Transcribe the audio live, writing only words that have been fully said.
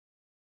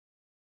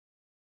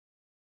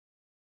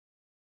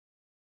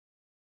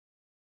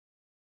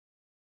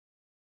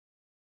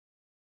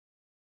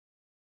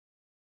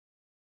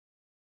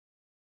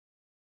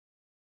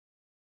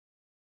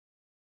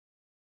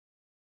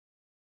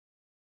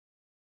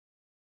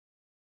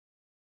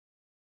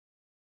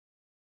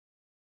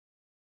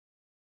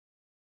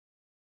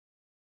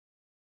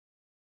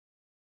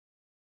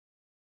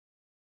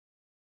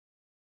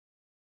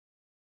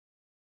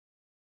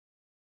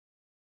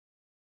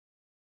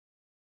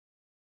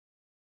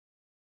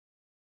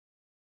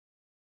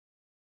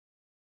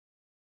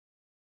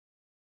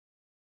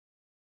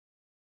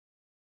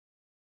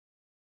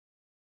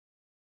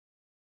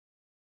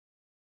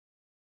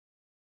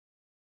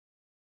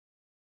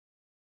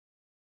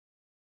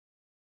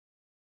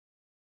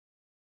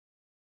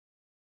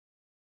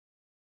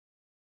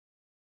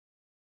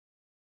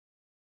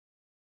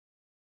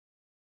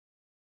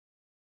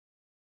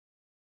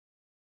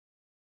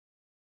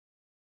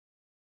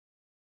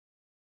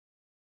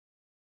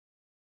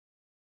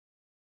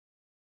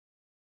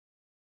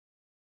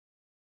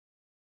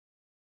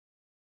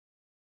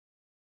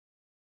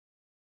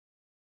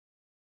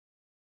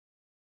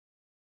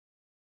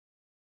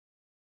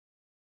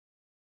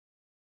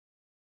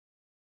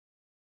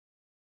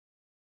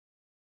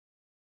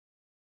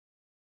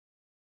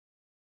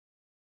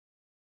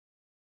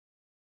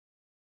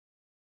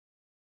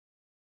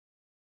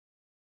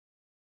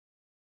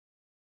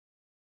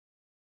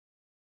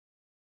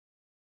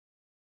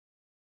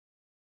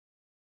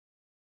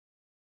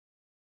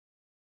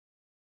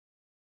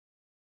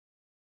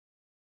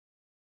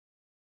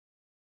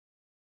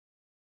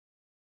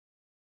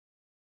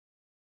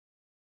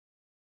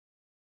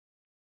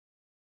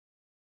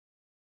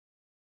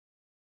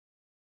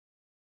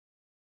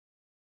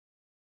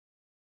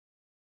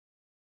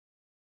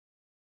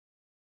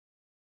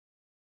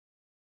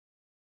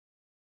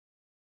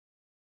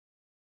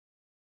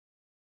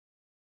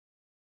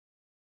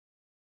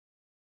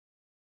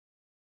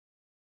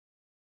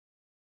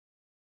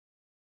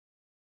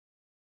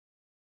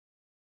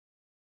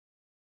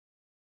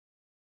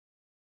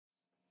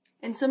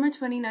In summer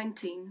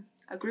 2019,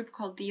 a group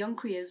called the Young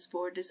Creatives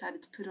Board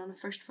decided to put on a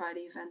First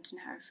Friday event in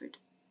Hereford.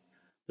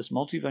 This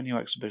multi-venue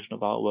exhibition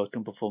of artwork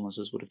and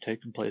performances would have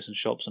taken place in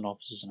shops and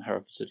offices in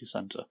Hereford city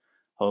centre.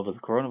 However, the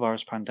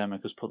coronavirus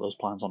pandemic has put those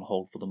plans on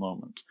hold for the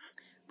moment.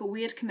 But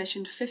we had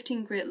commissioned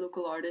 15 great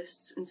local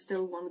artists and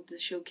still wanted to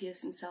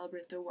showcase and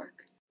celebrate their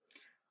work.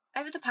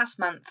 Over the past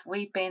month,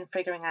 we've been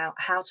figuring out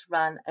how to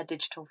run a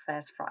digital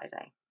First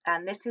Friday,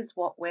 and this is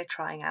what we're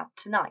trying out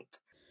tonight.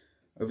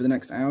 Over the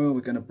next hour, we're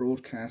going to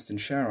broadcast and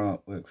share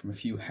artwork from a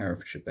few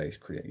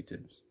Herefordshire-based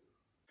creatives.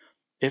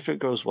 If it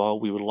goes well,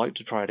 we would like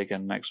to try it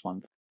again next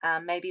month.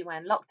 And maybe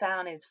when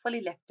lockdown is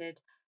fully lifted,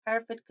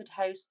 Hereford could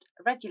host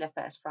a regular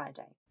First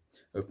Friday.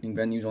 Opening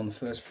venues on the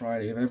first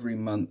Friday of every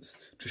month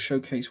to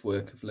showcase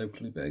work of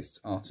locally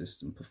based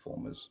artists and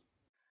performers.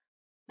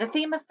 The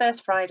theme of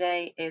First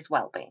Friday is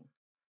well-being,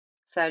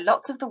 so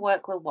lots of the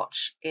work we'll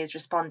watch is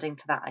responding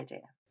to that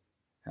idea.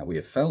 How we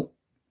have felt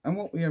and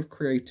what we have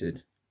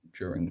created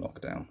during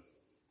lockdown.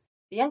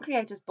 The Young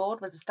Creators Board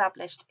was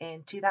established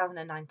in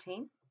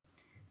 2019.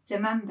 The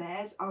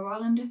members are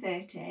all under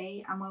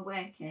 30 and we're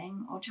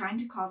working or trying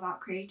to carve out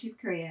creative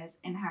careers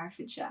in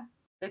Herefordshire.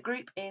 The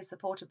group is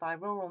supported by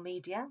rural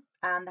media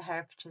and the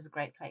Herefordshire's a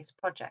Great Place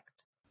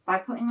project. By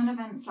putting on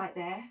events like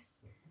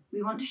this,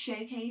 we want to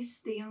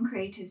showcase the Young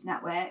Creatives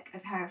network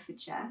of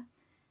Herefordshire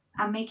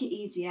and make it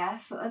easier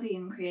for other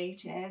young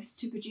creatives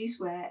to produce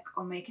work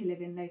or make a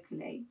living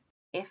locally.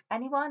 If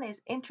anyone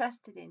is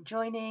interested in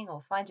joining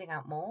or finding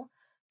out more,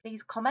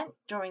 please comment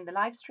during the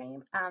live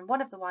stream and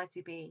one of the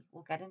YCB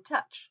will get in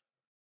touch.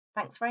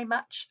 Thanks very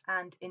much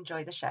and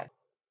enjoy the show.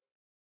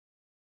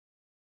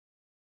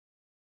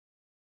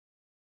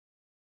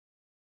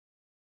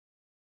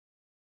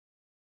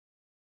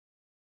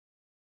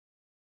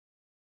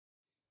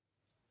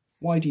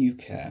 Why do you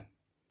care?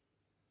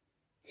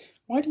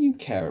 Why do you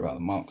care about the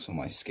marks on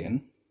my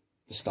skin,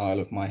 the style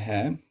of my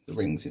hair, the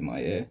rings in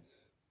my ear,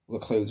 or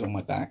the clothes on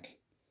my back?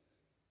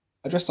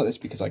 I dress like this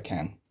because I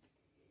can.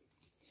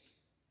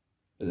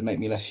 Does it make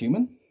me less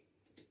human?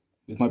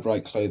 With my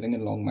bright clothing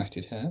and long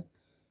matted hair?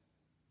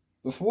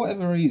 But for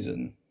whatever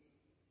reason,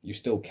 you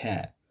still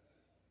care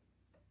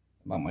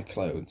about my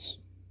clothes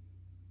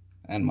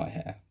and my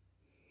hair.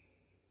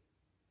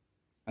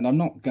 And I'm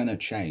not gonna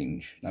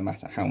change, no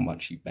matter how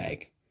much you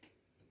beg.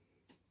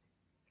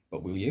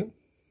 But will you?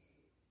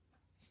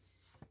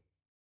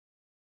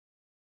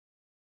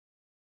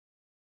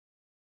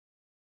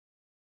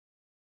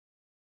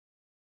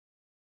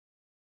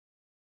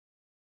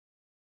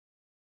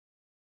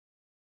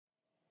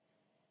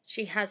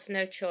 She has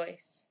no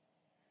choice.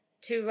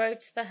 2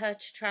 roads for her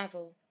to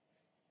travel.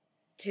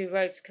 2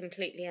 roads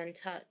completely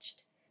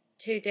untouched.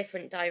 2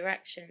 different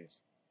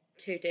directions.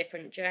 2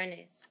 different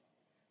journeys.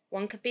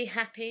 One could be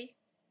happy.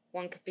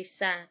 One could be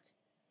sad.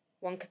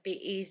 One could be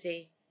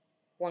easy.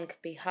 One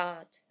could be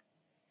hard.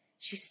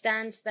 She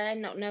stands there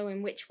not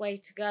knowing which way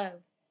to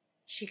go.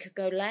 She could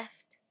go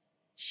left.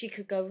 She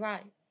could go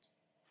right.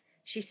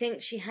 She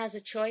thinks she has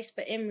a choice,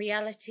 but in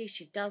reality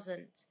she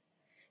doesn't.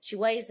 She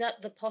weighs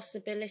up the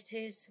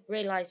possibilities,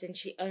 realizing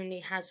she only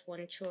has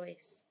one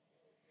choice.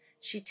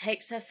 She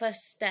takes her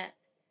first step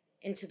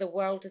into the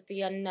world of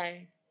the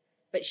unknown,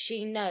 but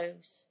she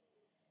knows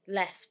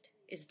left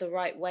is the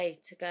right way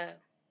to go.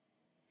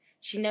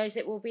 She knows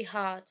it will be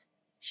hard.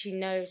 She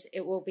knows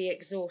it will be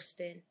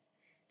exhausting.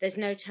 There's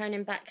no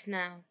turning back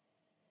now.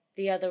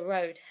 The other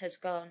road has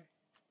gone.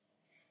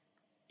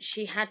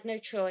 She had no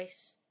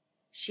choice.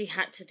 She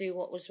had to do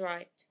what was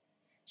right.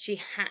 She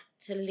had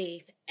to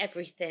leave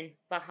everything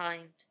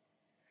behind.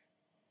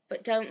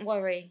 But don't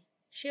worry,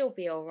 she'll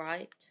be all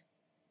right.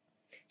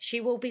 She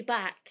will be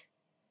back.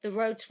 The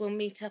roads will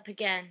meet up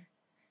again.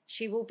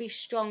 She will be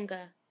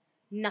stronger,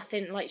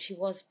 nothing like she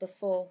was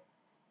before.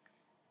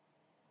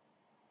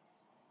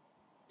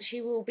 She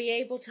will be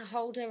able to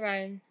hold her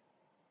own.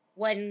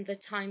 When the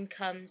time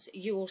comes,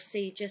 you will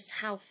see just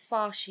how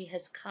far she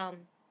has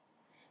come.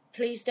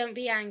 Please don't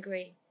be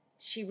angry.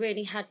 She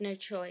really had no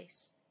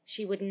choice.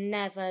 She would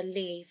never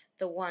leave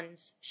the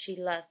ones she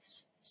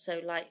loves so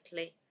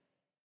lightly.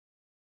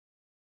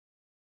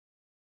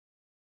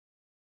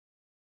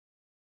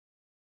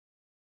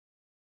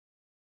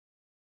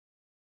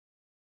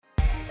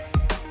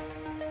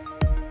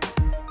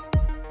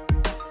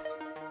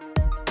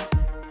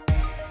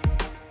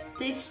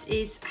 This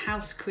is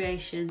House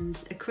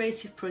Creations, a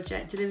creative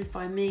project delivered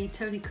by me,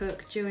 Tony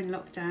Cook, during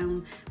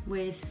lockdown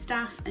with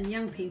staff and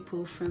young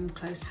people from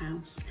Close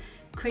House.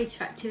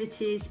 Creative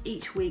activities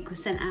each week were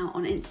sent out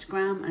on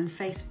Instagram and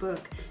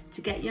Facebook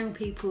to get young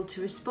people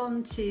to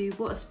respond to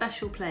what a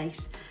special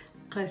place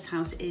Close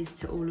House is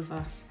to all of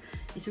us.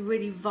 It's a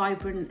really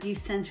vibrant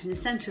youth centre in the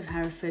centre of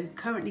Hereford,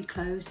 currently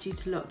closed due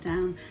to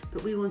lockdown,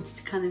 but we wanted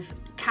to kind of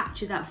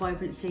capture that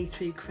vibrancy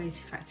through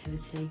creative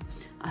activity.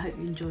 I hope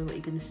you enjoy what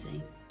you're going to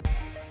see.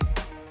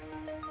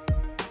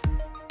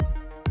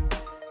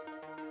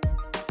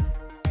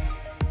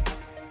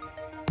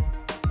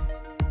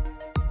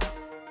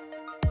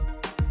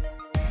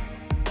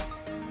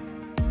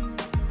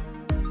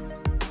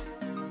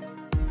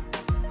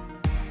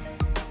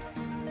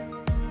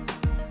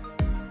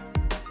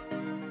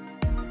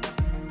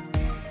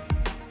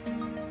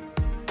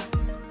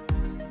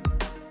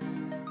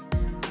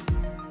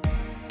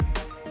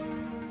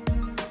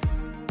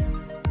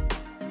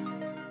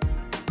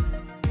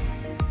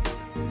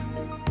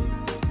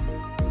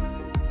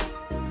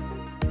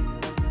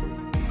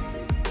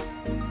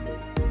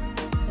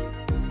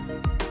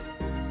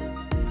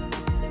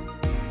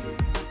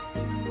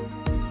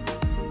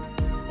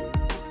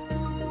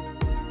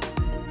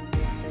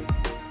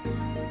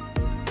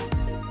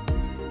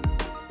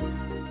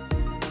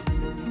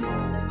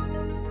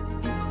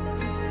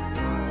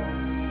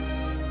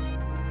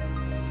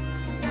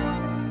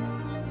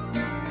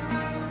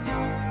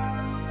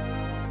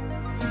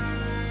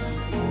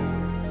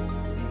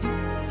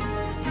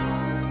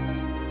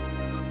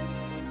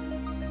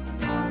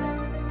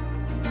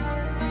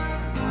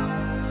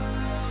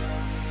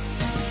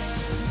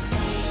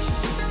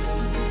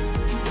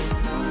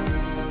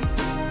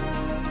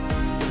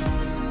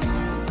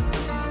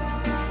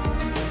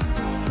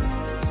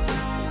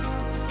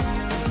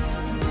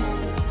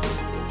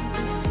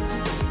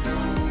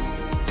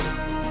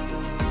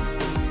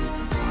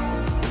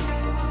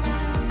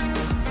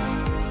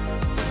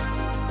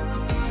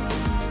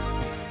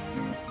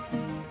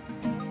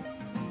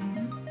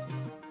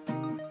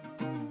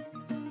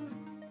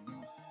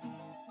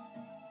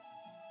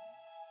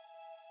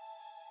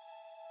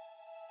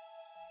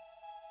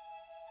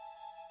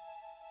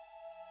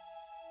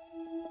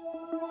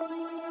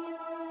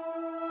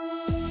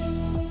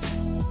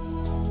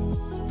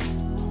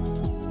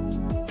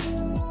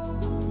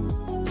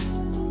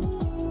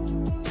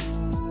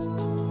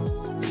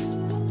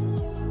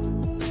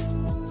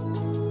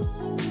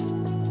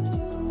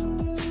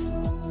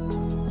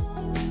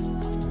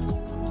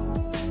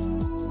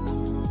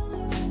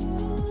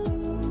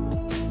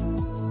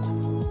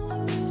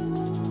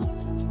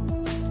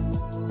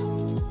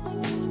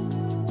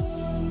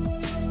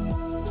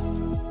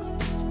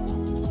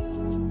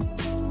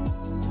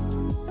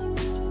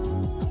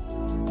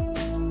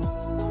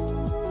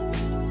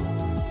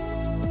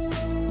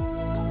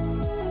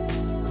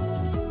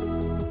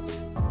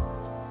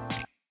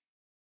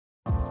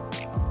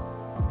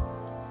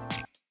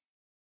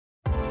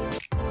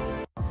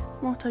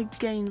 What I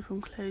gain from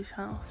Close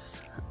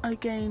House, I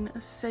gain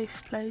a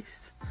safe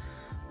place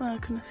where I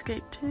can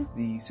escape to.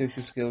 The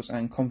social skills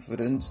and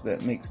confidence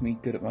that makes me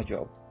good at my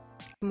job.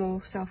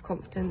 More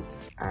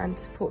self-confidence and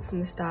support from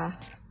the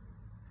staff.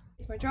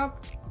 It's my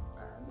job,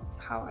 it's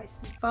how I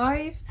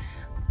survive.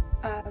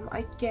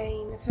 I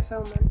gain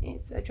fulfilment.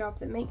 It's a job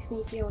that makes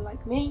me feel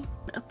like me.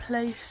 A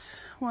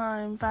place where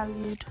I'm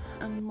valued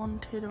and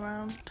wanted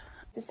around.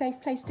 It's a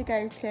safe place to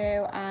go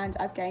to, and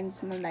I've gained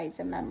some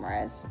amazing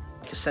memories.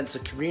 A sense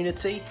of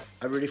community.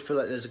 I really feel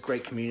like there's a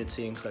great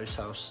community in Close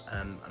House,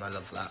 and I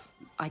love that.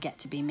 I get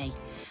to be me.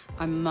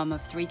 I'm a mum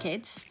of 3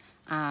 kids,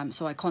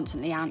 so I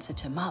constantly answer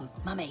to mum,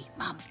 mummy,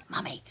 mum,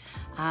 mummy.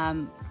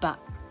 But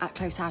at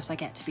Close House I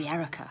get to be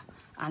Erica,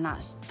 and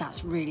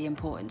that's really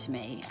important to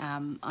me.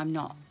 I'm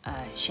not a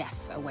chef,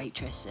 a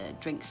waitress, a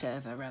drink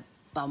server, a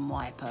bum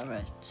wiper,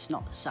 a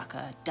snot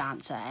sucker,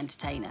 dancer,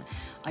 entertainer.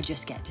 I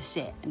just get to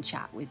sit and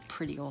chat with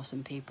pretty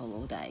awesome people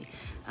all day,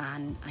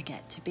 and I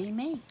get to be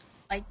me.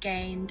 I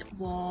gained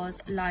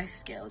was life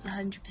skills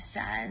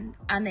 100%,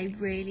 and they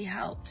really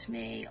helped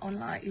me on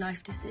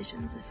life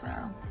decisions as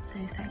well, so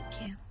thank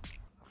you.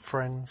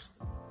 Friends,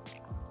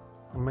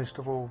 and most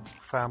of all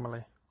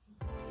family.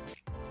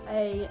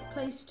 A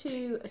place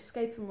to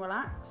escape and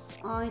relax.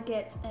 I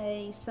get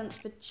a sense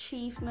of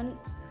achievement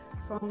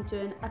from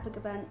doing epic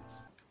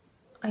events.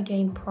 I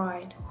gain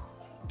pride.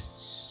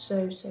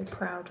 So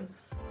proud of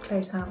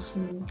Close House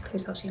and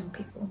Close House young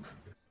people.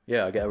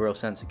 Yeah, I get a real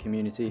sense of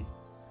community.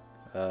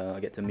 I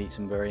get to meet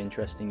some very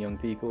interesting young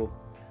people.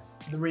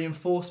 The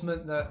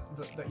reinforcement that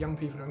young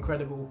people are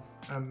incredible,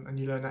 and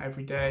you learn that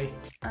every day.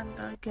 And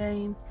I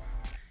gain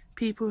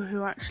people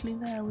who are actually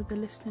there with a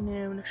listening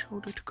ear and a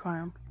shoulder to cry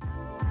on.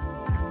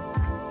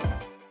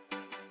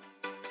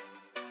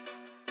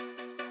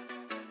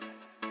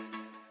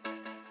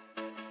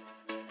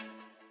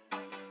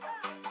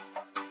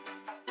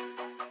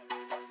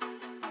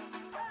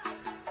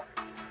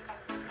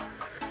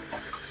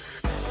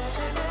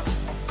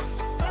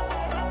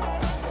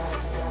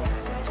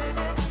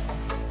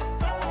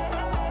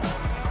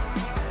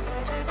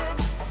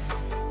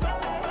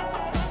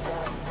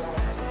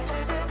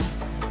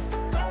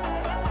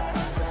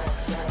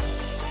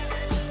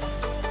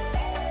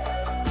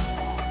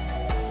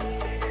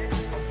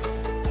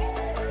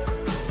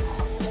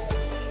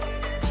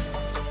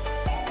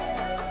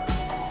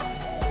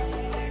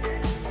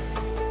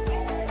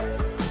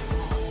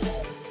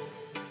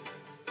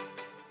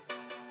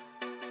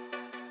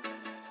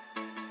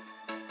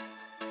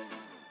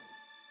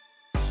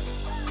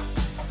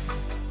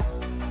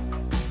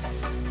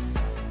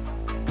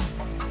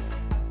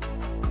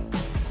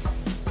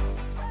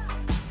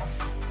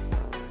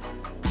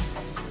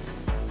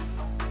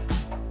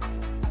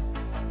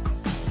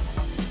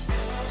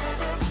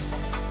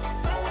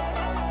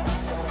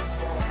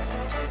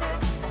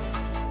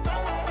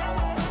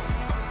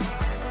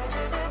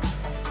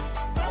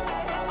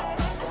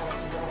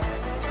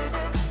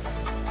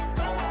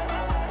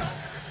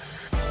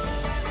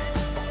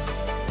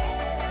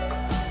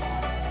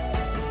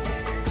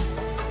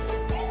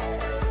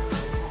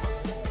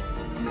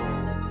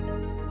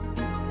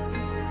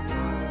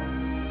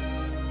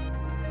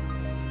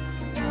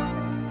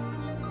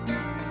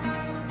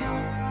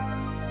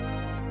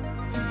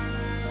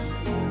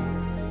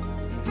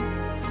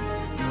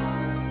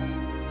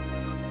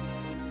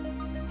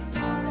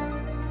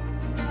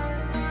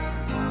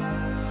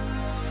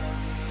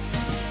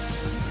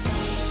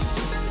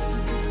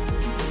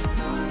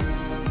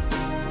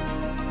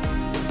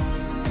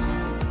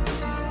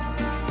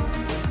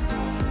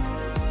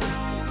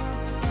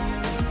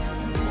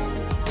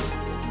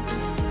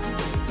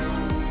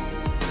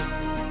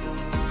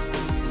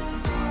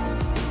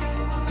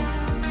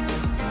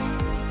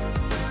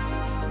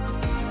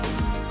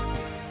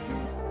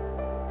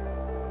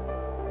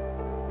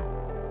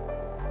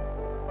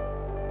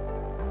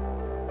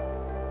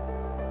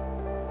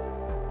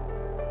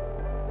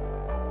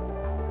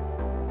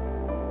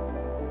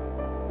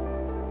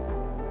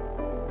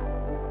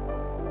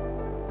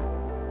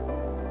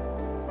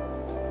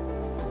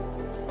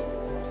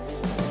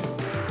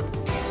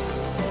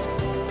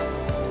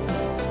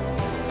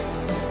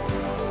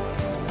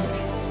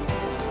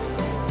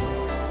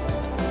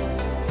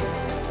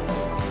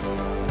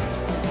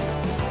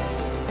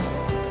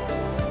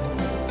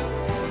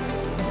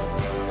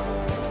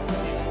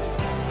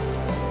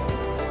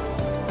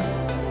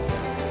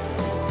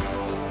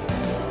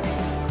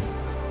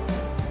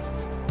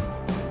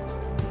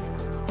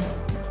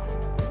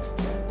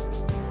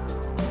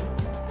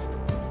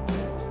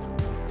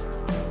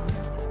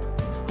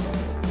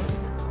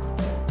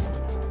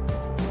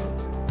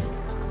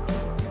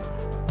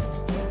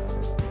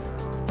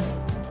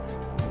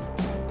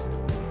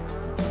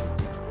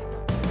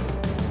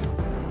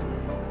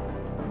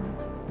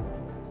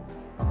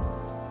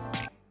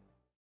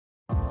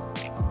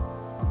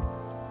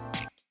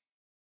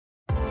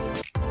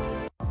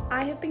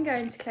 I have been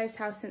going to Close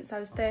House since I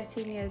was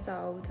 13 years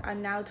old.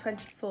 I'm now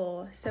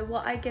 24, so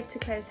what I give to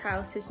Close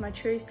House is my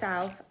true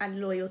self and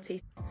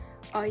loyalty.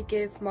 I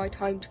give my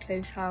time to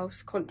Close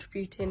House,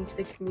 contributing to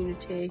the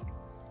community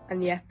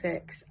and the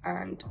epics,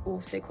 and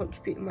also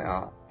contributing my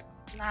art.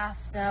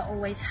 Laughter,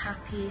 always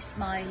happy,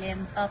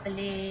 smiling,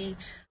 bubbly.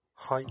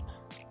 Height.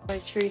 My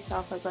true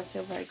self, as I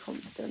feel very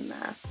confident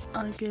there.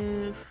 I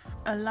give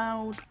a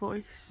loud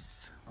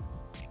voice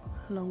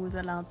along with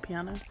a loud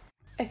piano.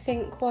 I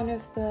think one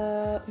of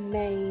the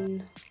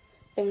main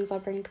things I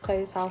bring to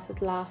Close House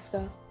is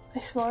laughter. I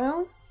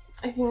smile.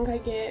 I think I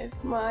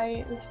give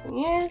my listening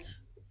ears.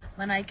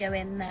 When I go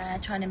in there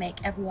trying to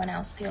make everyone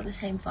else feel the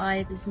same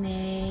vibe as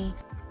me.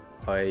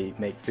 I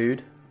make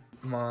food.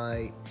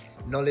 My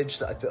knowledge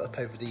that I built up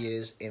over the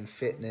years in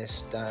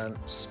fitness,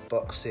 dance,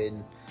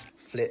 boxing,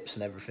 flips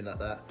and everything like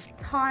that.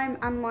 Time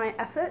and my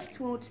effort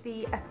towards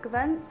the epic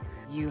event.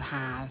 You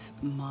have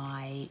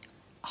my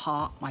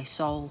heart, my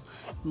soul,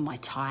 my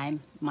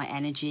time, my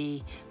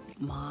energy,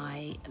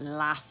 my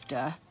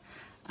laughter,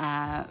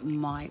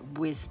 my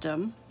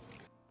wisdom.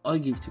 I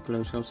give to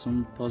Close House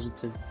some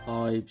positive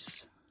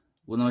vibes.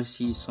 When I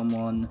see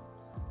someone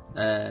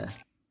like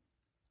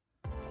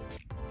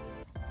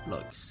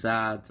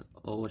sad,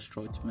 I always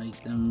try to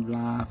make them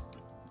laugh,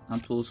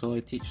 and also I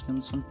teach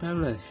them some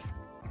Polish.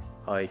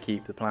 I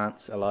keep the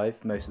plants alive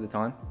most of the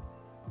time.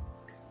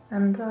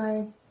 And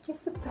I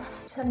give the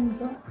best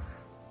tellings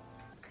off,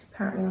 because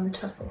apparently I'm the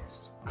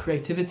toughest.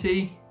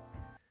 Creativity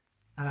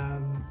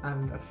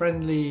and a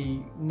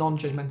friendly,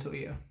 non-judgmental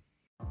ear.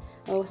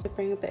 I also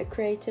bring a bit of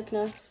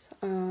creativeness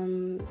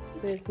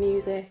with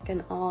music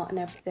and art and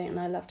everything, and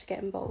I love to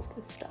get involved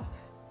with stuff.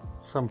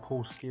 Some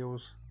pool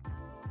skills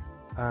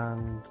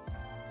and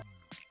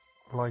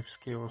life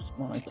skills.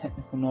 My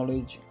technical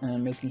knowledge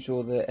and making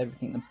sure that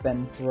everything that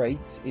Ben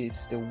breaks is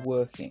still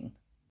working.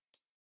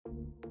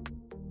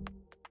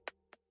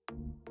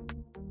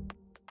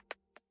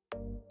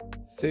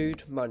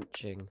 Food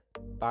munching,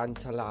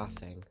 banter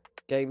laughing,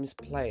 games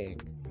playing,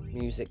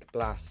 music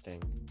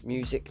blasting,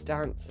 music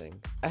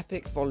dancing,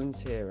 epic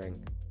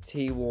volunteering,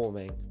 tea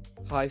warming,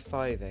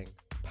 high-fiving,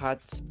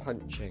 pads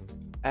punching,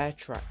 air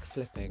track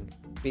flipping,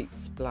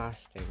 beats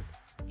blasting,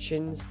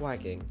 chins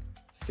wagging,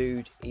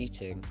 food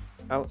eating,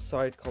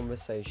 outside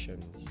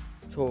conversations,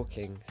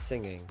 talking,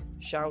 singing,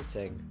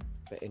 shouting,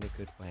 but in a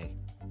good way.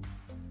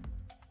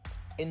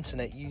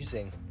 Internet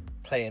using,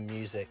 playing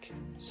music,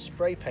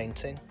 spray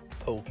painting,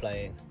 pool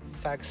playing,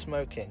 fag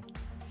smoking,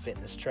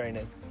 fitness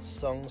training,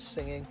 songs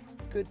singing,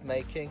 good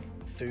making,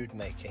 food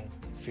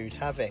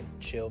having,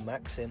 chill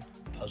maxing,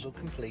 puzzle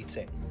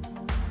completing.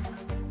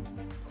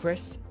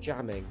 Chris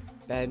jamming,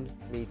 Ben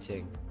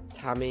meeting,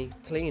 Tammy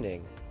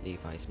cleaning,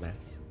 Levi's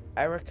mess,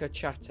 Erica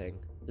chatting,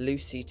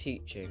 Lucy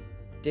teaching,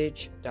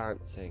 Didge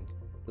dancing,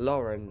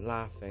 Lauren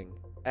laughing,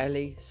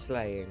 Ellie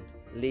slaying,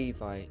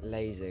 Levi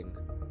lazing.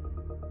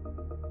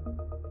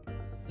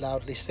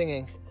 Loudly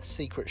singing,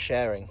 secret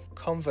sharing,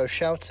 convo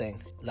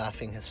shouting,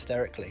 laughing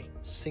hysterically,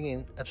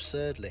 singing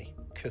absurdly,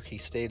 cookie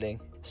stealing,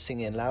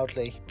 singing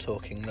loudly,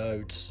 talking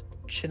loads,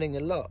 chilling a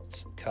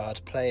lot, card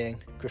playing,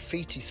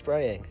 graffiti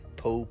spraying,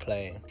 pool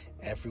playing,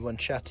 everyone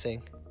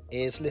chatting,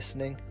 ears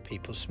listening,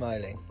 people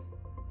smiling.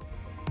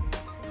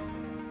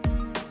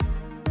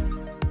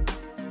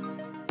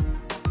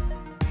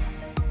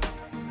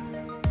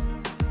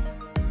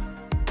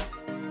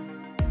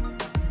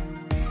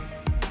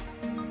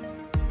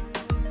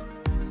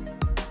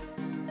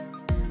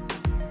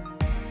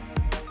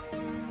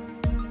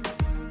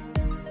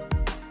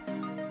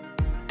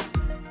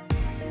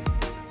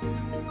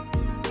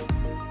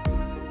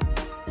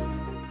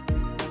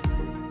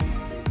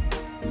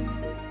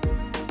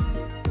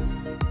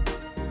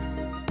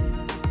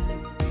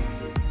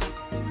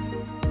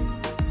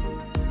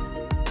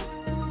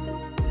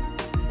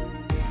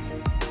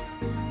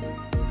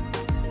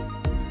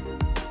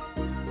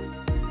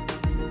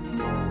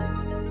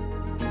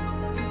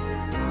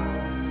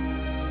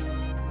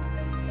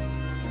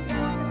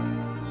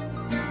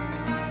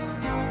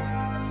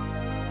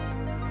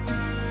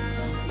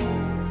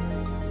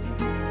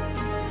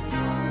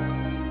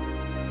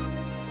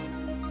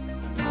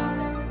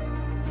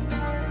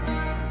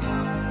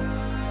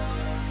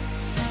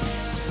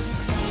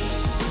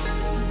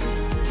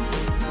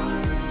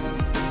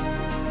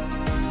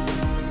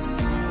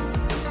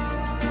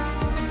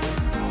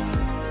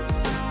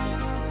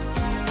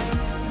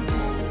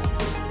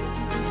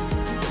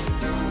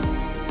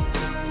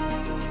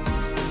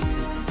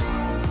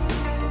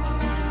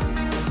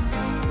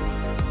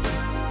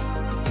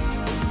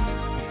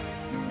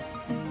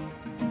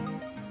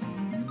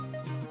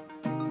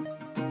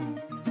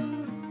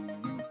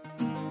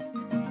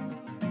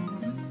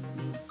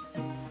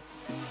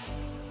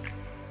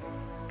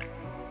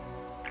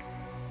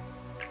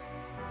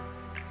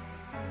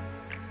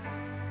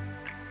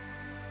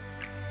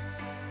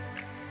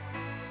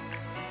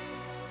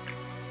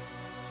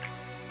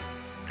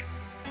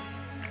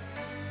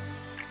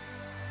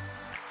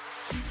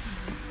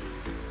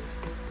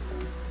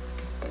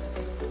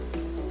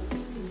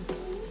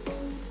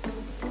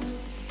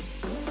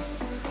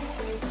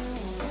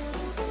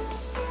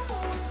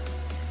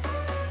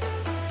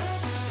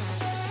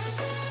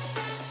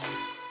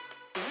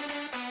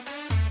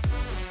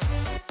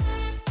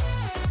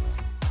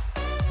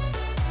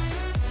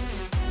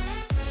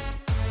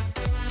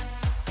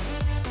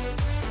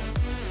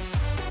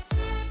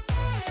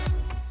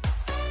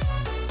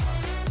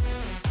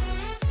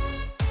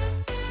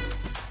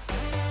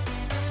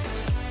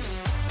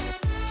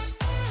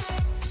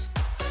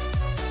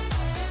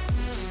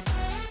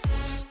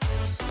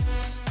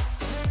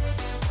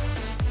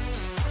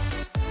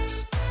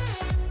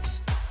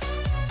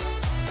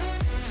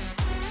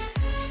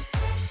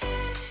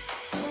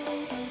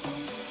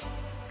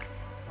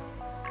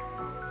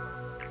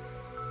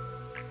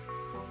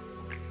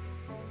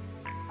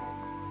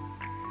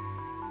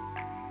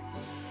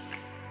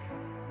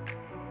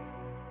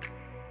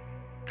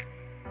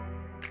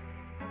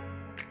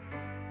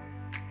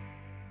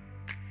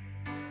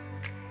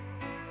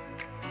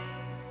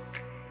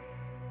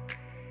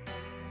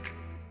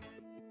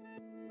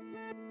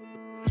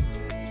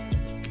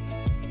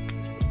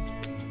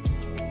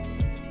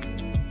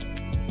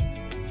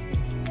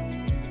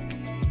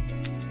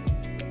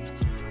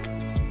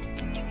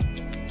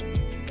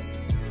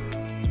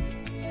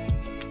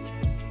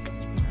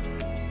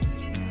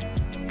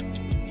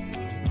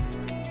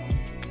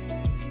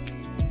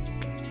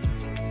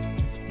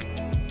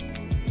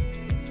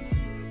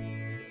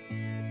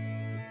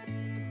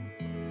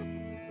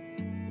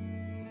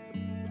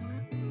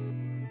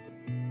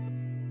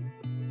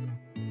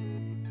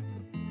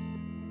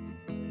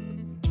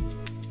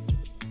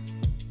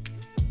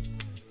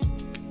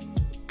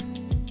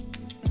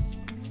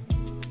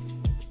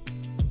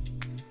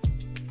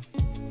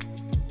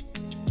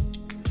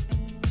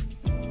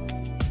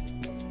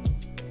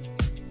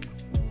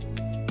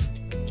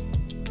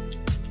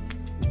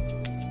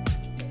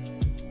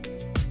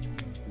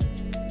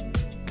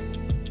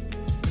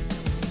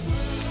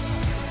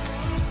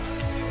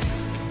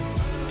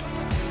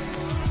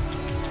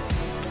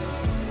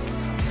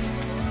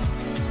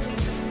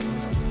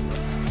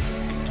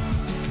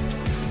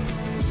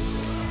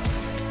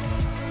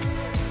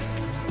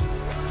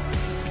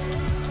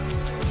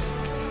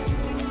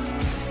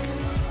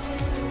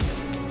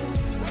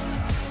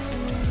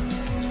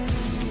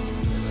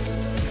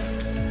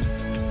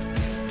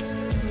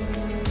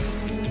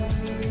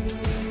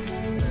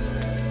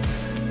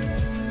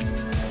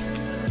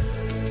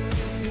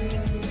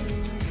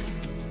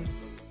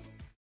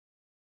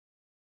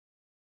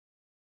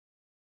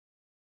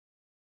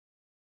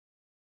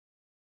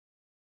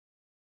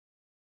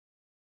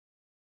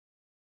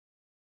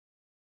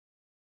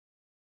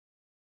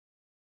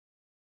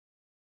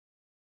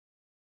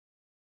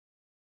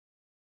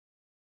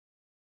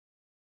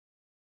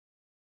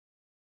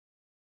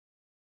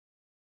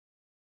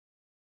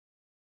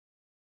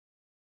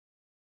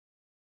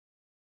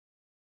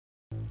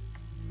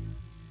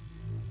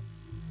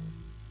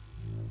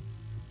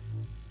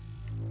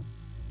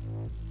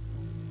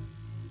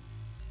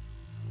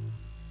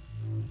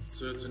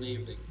 certain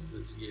evenings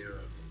this year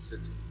I've been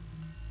sitting.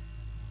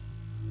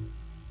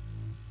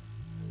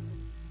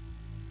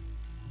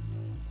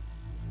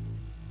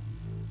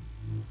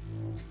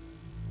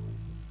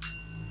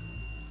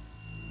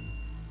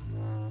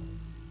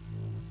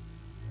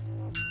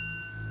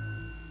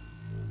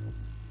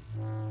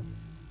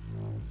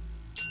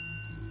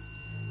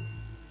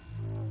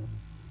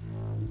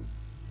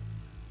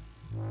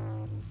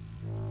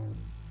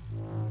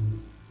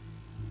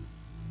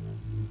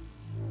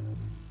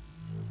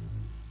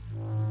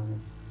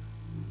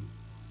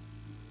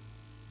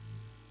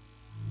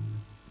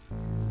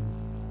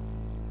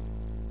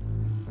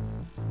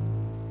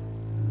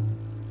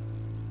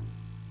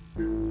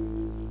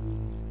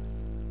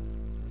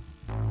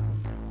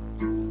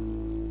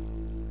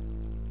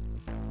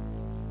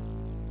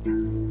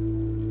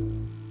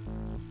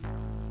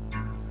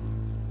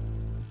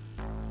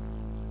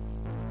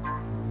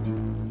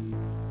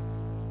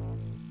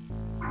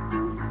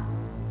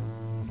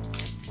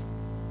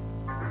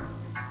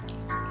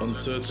 On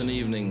certain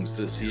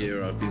evenings this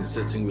year I've been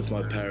sitting with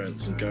my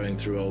parents and going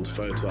through old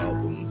photo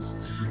albums,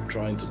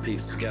 trying to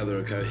piece together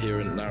a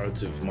coherent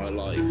narrative of my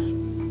life.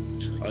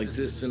 I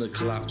exist in a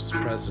collapsed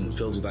present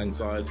filled with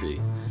anxiety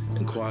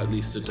and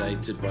quietly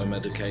sedated by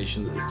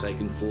medication that has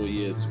taken 4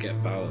 years to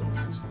get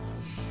balanced.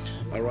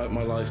 I write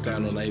my life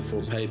down on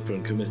A4 paper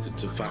and commit it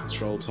to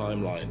facts roll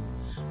timeline,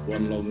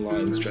 one long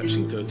line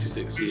stretching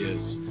 36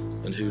 years,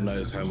 and who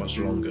knows how much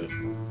longer.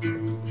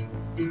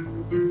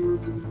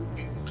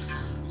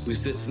 We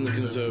sit in the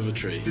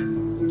conservatory.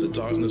 The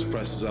darkness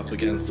presses up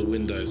against the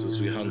windows as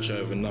we hunch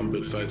over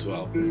numbered photo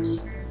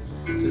albums.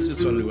 This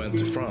is when we went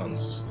to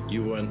France.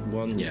 You weren't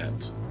one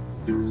yet.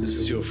 This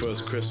is your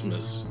first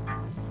Christmas.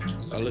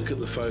 I look at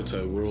the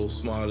photo, we're all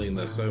smiling,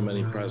 there's so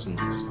many presents.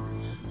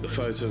 The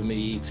photo of me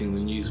eating the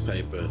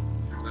newspaper.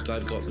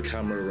 Dad got the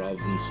camera rather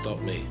than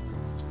stop me.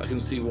 I can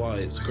see why,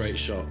 it's a great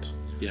shot.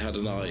 You had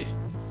an eye.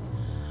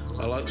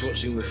 I liked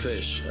watching the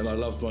fish, and I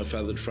loved my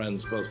feathered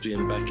friends Busby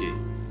and Becky.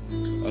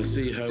 I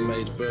see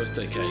homemade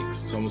birthday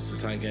cakes, Thomas the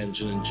Tank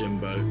Engine and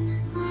Jimbo,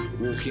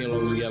 walking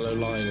along the yellow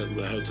line at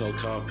the hotel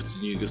carpet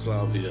in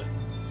Yugoslavia,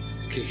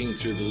 kicking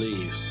through the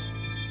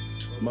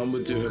leaves. Mum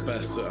would do her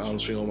best at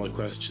answering all my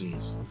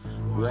questions.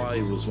 Why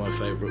was my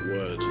favourite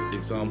word.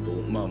 Example,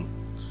 Mum,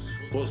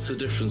 what's the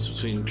difference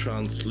between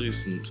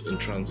translucent and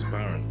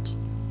transparent?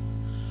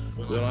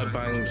 When I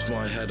banged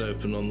my head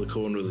open on the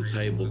corner of the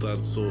table, Dad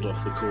sawed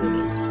off the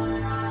corners.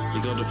 He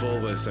got a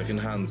Volvo second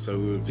hand so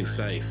we would be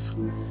safe.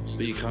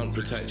 But you can't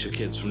protect your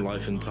kids from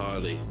life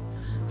entirely,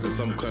 and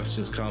some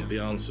questions can't be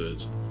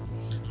answered.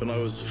 When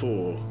I was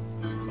 4,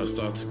 I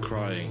started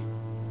crying.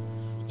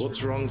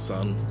 What's wrong,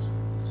 son?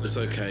 It's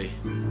okay.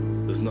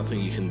 There's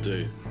nothing you can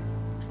do.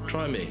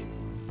 Try me.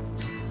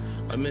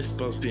 I miss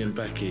Busby and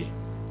Becky.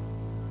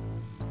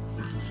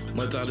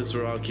 My dad is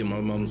Iraqi and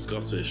my mum's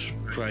Scottish,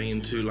 praying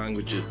in 2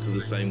 languages to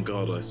the same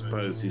God, I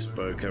suppose he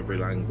spoke every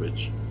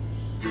language.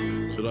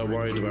 But I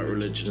worried about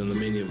religion and the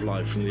meaning of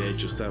life from the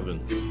age of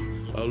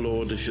 7. Oh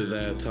Lord, if you're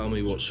there, tell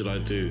me what should I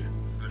do?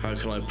 How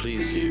can I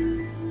please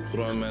you?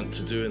 What am I meant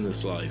to do in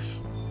this life?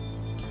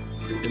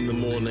 In the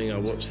morning I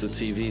watched the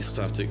TV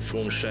static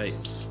form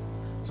shapes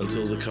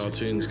until the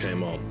cartoons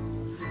came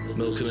on.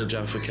 Milk and a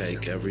Jaffa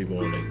cake every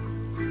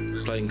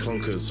morning. Playing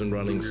conkers and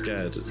running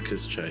scared at the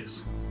kiss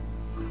chase.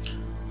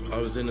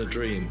 I was in a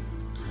dream.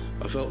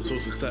 I felt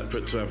sort of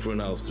separate to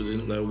everyone else but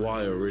didn't know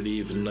why or really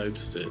even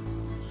notice it.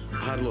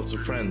 I had lots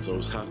of friends, I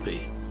was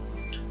happy.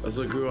 As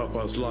I grew up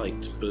I was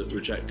liked but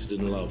rejected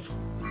in love.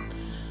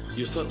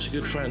 You're such a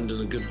good friend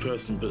and a good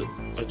person but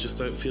I just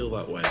don't feel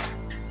that way.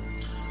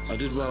 I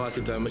did well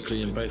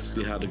academically and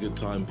basically had a good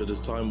time, but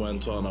as time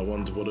went on I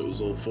wondered what it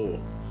was all for.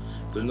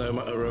 With no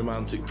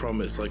romantic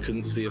promise I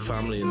couldn't see a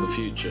family in the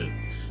future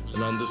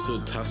and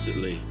understood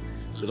tacitly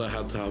that I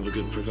had to have a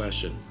good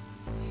profession.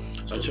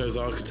 I chose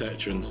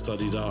architecture and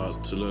studied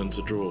art to learn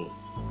to draw.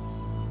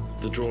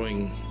 The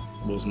drawing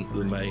wasn't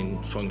the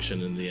main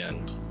function in the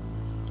end.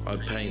 I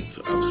paint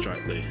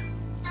abstractly.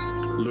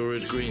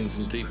 Lurid greens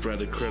and deep red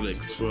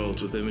acrylics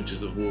swirled with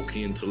images of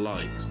walking into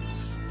light.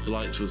 The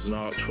light was an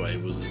archway,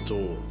 was a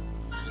door.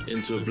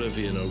 Into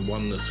oblivion or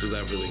oneness with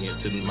everything, it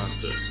didn't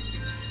matter.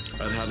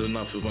 I'd had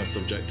enough of my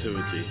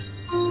subjectivity.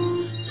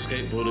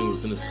 Skateboarding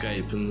was an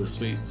escape and the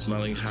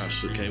sweet-smelling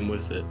hash that came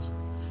with it.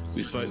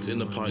 We smoked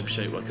in a pipe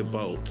shaped like a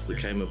bolt that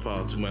came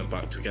apart and went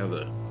back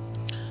together.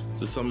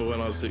 The summer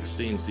when I was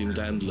 16 seemed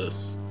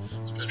endless,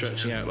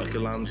 stretching out like a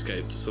landscape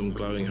to some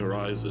glowing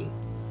horizon.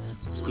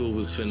 School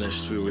was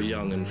finished, we were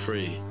young and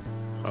free.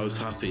 I was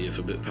happy, if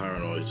a bit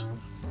paranoid.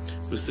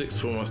 With sixth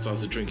form I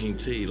started drinking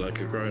tea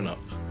like a grown-up.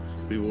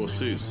 We wore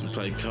suits and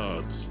played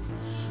cards.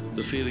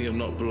 The feeling of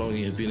not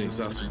belonging had been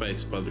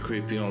exacerbated by the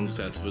creeping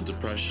onset of a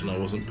depression I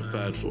wasn't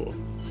prepared for.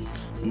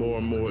 More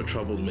and more it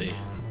troubled me.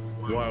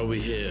 Why are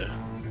we here?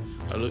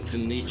 I looked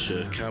in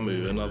Nietzsche,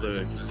 Camus and other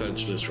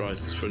existentialist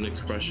writers for an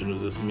expression of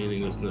this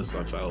meaninglessness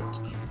I felt.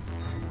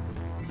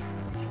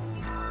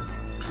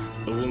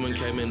 A woman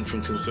came in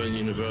from Concern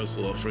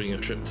Universal offering a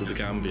trip to the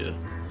Gambia.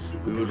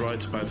 We would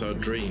write about our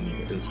dream,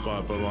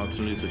 inspired by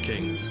Martin Luther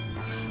King's.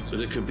 but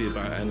it could be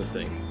about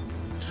anything.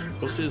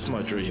 What is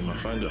my dream? I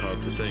find it hard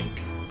to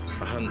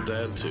think. I hadn't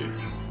dared to.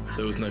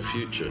 There was no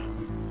future.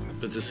 But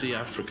to see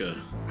Africa,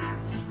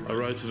 I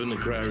write of an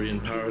agrarian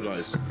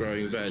paradise,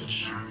 growing veg,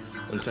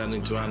 and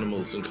tending to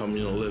animals and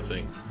communal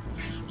living.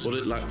 What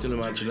it lacked in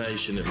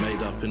imagination, it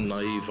made up in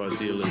naive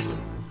idealism.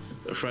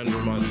 A friend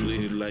reminded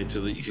me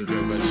later that you can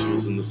grow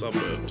vegetables in the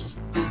suburbs.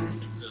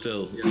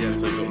 Still,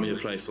 yes, they got me a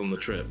place on the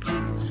trip.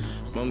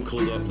 Mum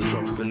called up the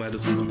tropical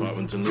medicine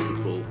department in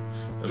Liverpool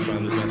and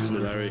found the best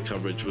malaria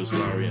coverage was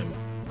Lariam.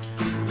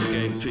 It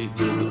gave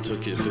people that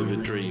took it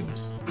vivid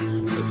dreams,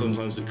 and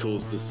sometimes it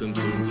caused the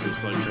symptoms of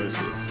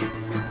psychosis.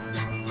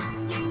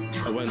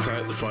 I went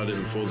out the Friday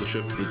before the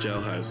trip to the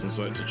jailhouse and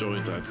smoked a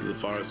joint out of the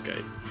fire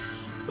escape,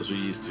 as we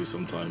used to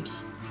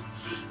sometimes.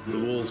 The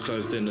walls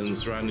closed in and the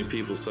surrounding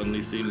people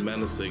suddenly seemed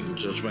menacing and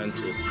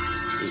judgmental.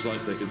 It was like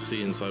they could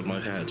see inside my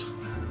head.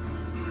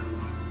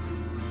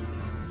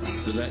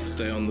 The next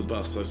day on the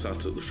bus I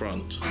sat at the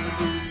front.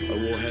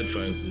 I wore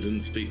headphones and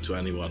didn't speak to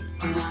anyone.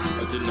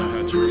 I didn't know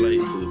how to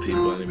relate to the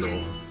people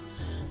anymore.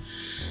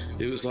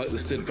 It was like the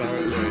Syd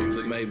Barrett lyrics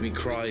that made me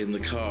cry in the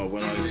car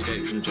when I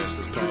escaped from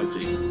Jess's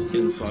party.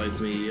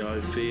 Inside me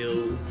I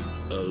feel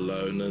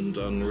alone and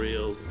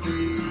unreal.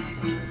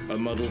 I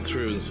muddled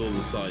through and saw the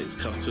sights,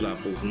 custard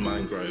apples and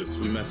mangroves.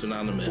 We met an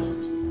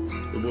animist.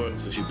 It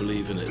works if you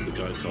believe in it, the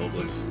guy told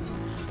us.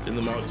 In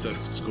the market I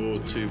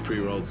scored 2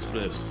 pre-rolled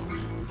spliffs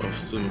off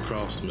some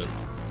craftsmen.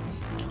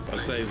 I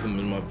saved them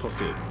in my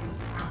pocket.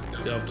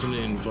 The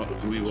afternoon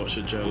we watched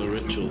a jailer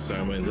ritual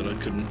ceremony that I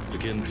couldn't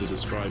begin to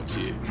describe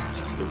to you,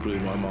 but blew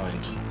my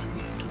mind.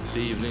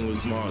 The evening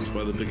was marked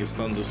by the biggest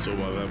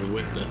thunderstorm I've ever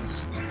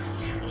witnessed.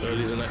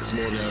 Early the next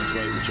morning I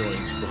smoked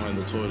joints behind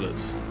the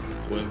toilets.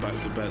 I went back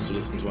to bed to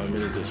listen to my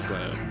mini-disc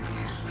player.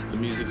 The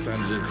music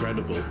sounded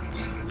incredible,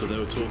 but they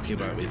were talking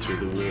about me through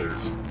the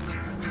walls.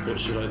 What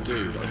should I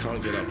do? I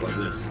can't get up like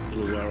this.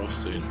 It'll wear off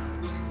soon.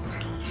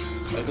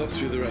 I got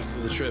through the rest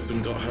of the trip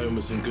and got home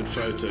with some good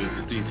photos,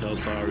 a detailed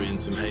diary and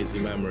some hazy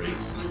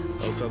memories.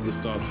 I also had the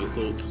start of a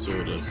thought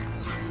disorder.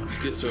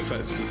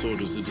 Schizoaffective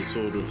disorder is a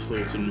disorder of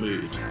thought and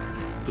mood.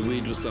 The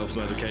weed was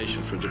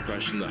self-medication for a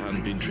depression that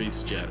hadn't been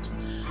treated yet,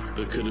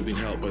 but could have been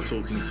helped by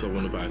talking to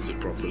someone about it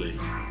properly.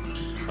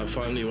 I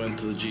finally went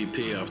to the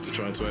GP after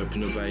trying to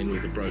open a vein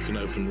with a broken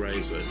open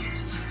razor.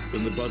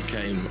 When the blood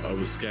came, I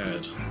was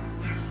scared.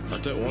 I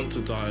don't want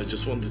to die, I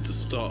just wanted to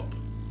stop.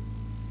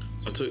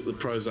 I took the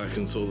Prozac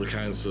and saw the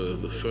counsellor.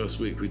 The first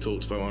week we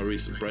talked about my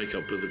recent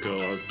breakup with the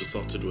girl I was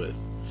besotted with.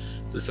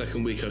 The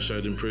second week I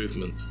showed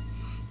improvement.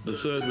 The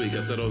third week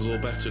I said I was all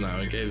better now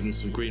and gave them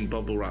some green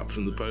bubble wrap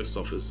from the post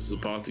office as a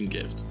parting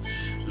gift,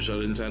 which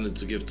I'd intended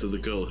to give to the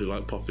girl who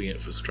liked popping it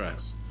for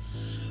stress.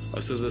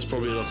 I said there's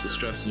probably a lot of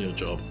stress in your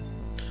job.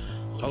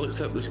 I'll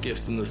accept this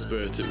gift in the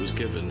spirit it was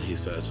given, he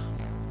said.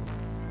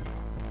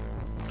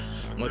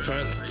 My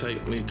parents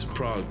take me to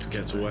Prague to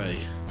get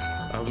away.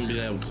 I haven't been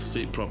able to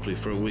sleep properly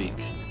for a week.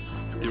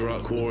 The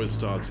Iraq War is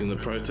starting, the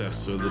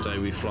protests are the day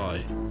we fly.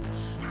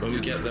 When we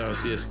get there I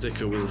see a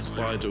sticker with a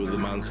spider with a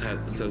man's head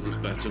that says it's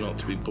better not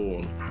to be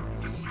born.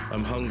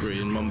 I'm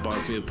hungry and Mum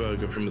buys me a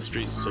burger from a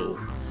street stall.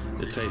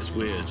 It tastes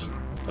weird.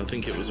 I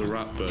think it was a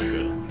rat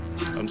burger.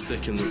 I'm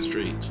sick in the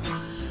street.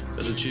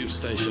 At a tube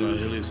station I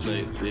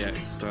hallucinate the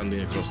ex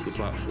standing across the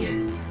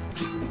platform.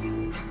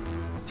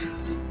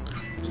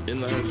 In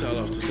the hotel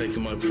after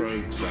taking my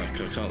Prozac,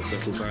 I can't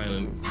settle down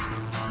and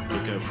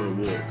I go for a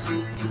walk.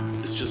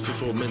 It's just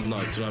before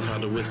midnight and I've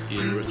had a whiskey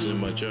and written in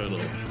my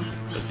journal.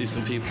 I see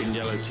some people in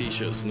yellow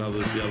t-shirts and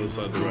others the other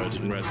side of the road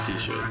in red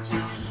t-shirts.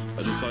 I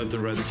decide the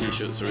red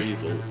t-shirts are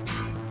evil.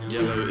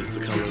 Yellow is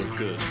the colour of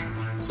good,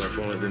 so I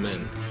follow them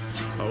in.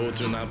 I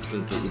order an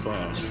absinthe at the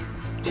bar.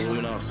 A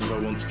woman asks if I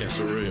want to get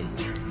a room.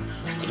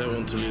 I don't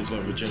want to lose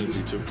my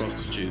virginity to a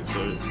prostitute,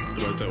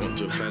 but I don't want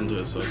to offend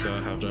her, so I say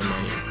I have no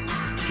money.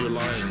 You're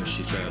lying,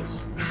 she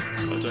says.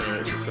 I don't know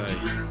what to say.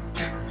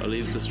 I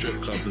leave the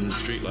strip club and the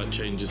streetlight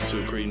changes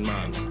to a green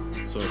man,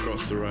 so I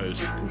cross the road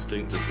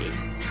instinctively.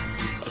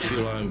 I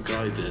feel I am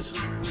guided.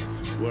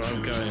 Where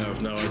I'm going I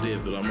have no idea,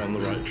 but I'm on the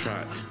right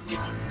track.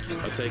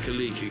 I take a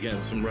leak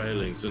against some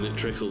railings and it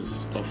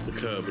trickles off the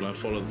curb and I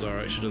follow the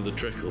direction of the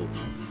trickle.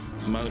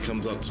 A man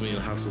comes up to me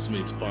and hassles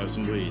me to buy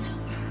some weed.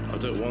 I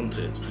don't want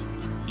it.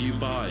 You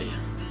buy.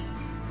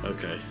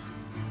 Okay.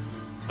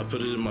 I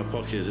put it in my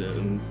pocket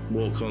and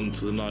walk on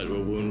to the night where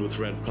a woman with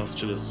red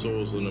pustulous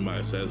sores on her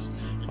mouth says,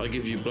 I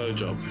give you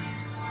blowjob.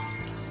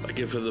 I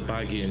give her the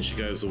baggie and she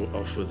goes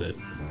off with it.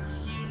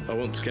 I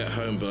want to get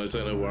home but I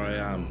don't know where I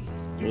am.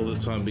 All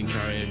this time I've been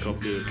carrying a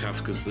copy of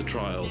Kafka's The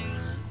Trial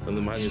and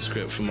the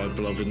manuscript for my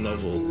beloved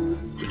novel,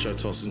 which I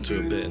toss into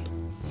a bin.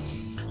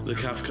 The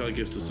Kafka I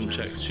give to some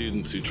Czech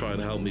students who try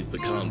and help me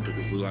but can't because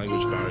of the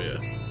language barrier.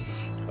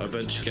 I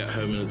eventually get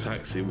home in a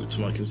taxi to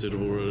my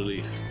considerable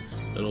relief,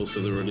 and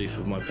also the relief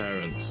of my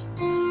parents.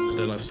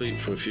 Then I sleep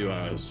for a few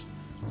hours.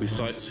 We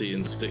sightsee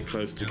and stick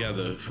close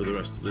together for the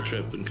rest of the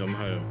trip and come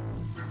home.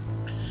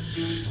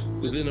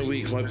 Within a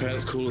week, my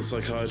parents call a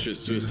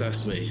psychiatrist to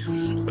assess me.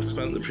 I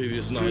spent the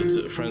previous night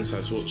at a friend's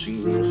house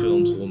watching war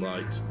films all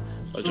night.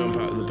 I jump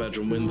out of the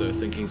bedroom window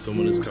thinking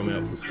someone is coming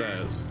up the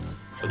stairs.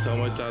 I tell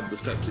my dad the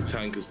septic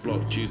tank is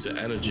blocked due to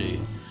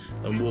energy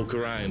and walk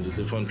around as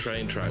if on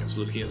train tracks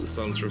looking at the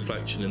sun's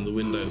reflection in the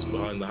windows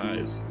behind the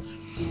house.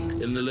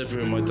 In the living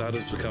room, my dad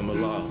has become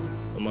Allah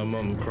and my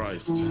mum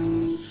Christ.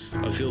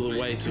 I feel the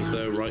weight of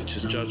their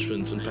righteous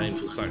judgment and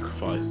painful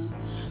sacrifice.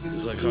 The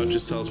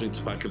psychiatrist tells me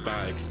to pack a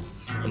bag,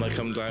 and I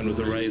come down with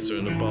a razor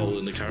and a bowl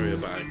in a carrier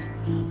bag.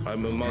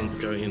 I'm a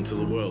monk going into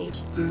the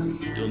world.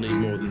 You'll need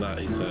more than that,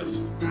 he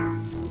says.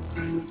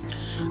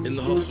 In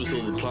the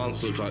hospital, the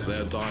plants look like they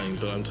are dying,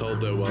 but I'm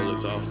told they're well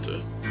looked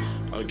after.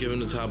 I'm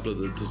given a tablet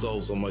that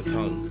dissolves on my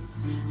tongue.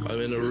 I'm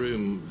in a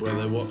room where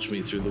they watch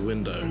me through the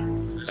window.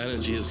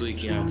 Energy is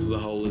leaking out of the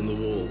hole in the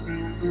wall.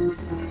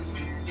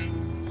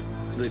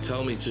 They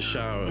tell me to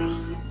shower,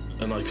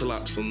 and I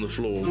collapse on the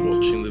floor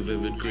watching the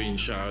vivid green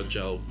shower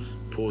gel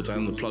pour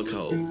down the plug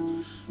hole.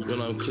 When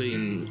I'm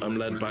clean, I'm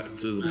led back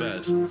to the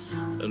bed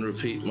and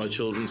repeat my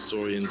children's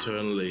story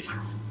internally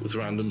with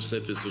random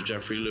snippets of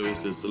Jeffrey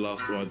Lewis's The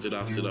Last Time I Did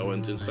Acid, I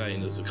Went Insane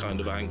as a kind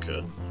of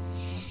anchor.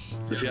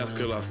 The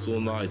fiasco lasts all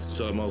night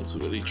until I'm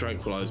ultimately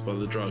tranquilized by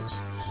the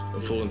drugs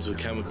and fall into a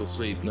chemical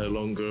sleep, no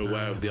longer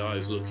aware of the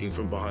eyes looking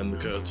from behind the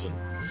curtain.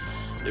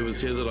 It was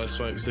here that I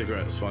smoked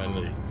cigarettes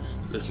finally,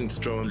 listening to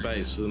drum and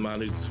bass with the man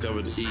who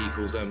discovered E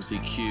equals MC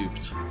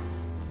cubed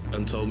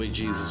and told me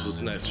Jesus was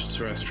an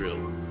extraterrestrial.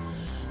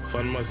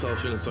 Finding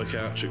myself in a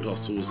psychiatric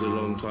hospital was a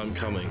long time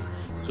coming,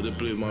 but it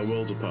blew my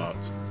world apart.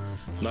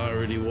 Now I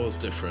really was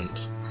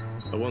different.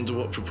 I wonder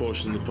what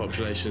proportion of the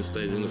population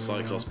stays in a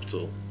psych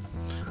hospital.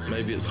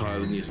 Maybe it's higher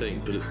than you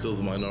think, but it's still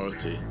the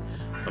minority.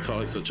 I felt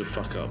like such a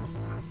fuck up.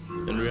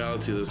 In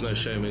reality, there's no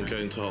shame in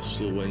going to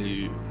hospital when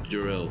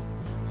you're ill,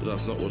 but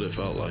that's not what it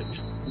felt like.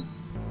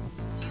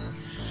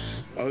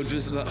 I would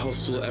visit that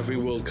hospital every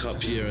World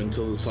Cup year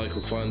until the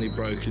cycle finally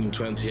broke in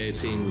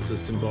 2018 with the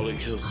symbolic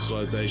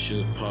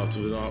hospitalisation of part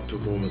of an art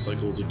performance I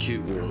called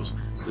Acute Ward,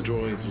 the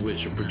drawings of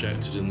which are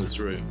projected in this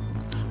room,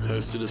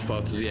 hosted as part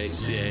of the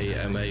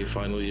HCA MA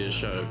final year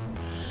show.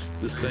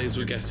 The stays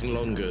were getting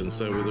longer and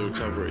so were the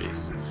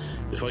recoveries.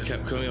 If I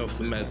kept coming off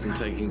the meds and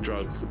taking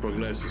drugs, the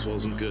prognosis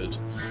wasn't good,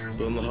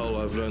 but on the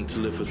whole I've learned to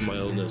live with my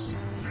illness,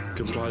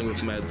 complying with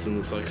meds and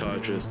the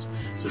psychiatrist,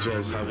 as well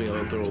as having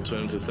other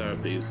alternative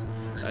therapies,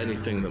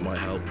 anything that might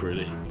help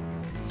really.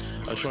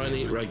 I try and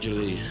eat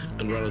regularly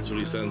and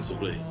relatively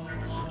sensibly.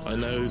 I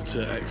know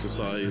to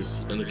exercise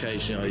and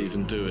occasionally I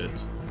even do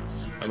it.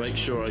 I make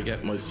sure I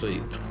get my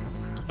sleep.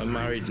 I'm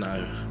married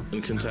now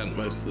and content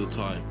most of the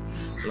time,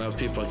 and I have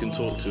people I can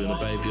talk to and a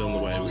baby on the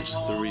way, which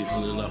is the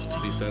reason enough to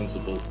be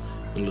sensible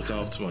and look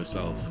after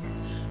myself.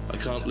 I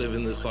can't live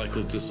in this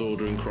cycle of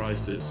disorder and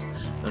crisis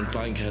and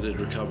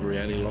blank-headed recovery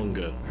any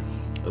longer,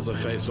 as I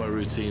face my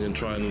routine and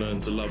try and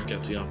learn to love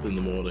getting up in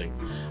the morning,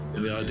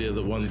 and the idea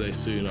that one day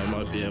soon I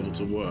might be able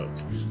to work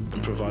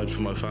and provide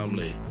for my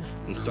family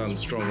and stand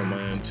strong on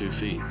my own 2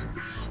 feet.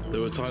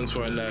 There were times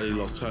where I nearly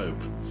lost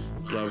hope,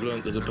 but I've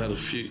learned that a better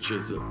future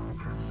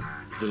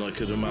than I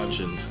could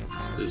imagine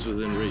is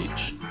within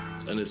reach,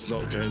 and it's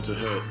not going to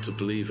hurt to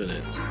believe in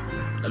it.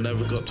 I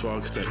never got to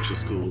architecture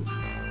school.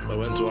 I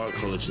went to art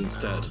college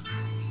instead.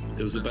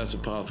 It was a better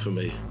path for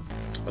me.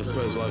 I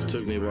suppose life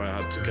took me where I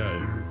had to go.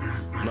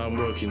 Now I'm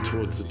working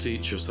towards a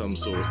teacher of some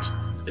sort,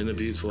 in a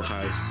beautiful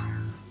house,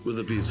 with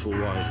a beautiful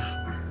wife,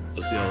 as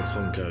the old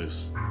song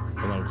goes,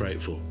 and I'm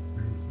grateful.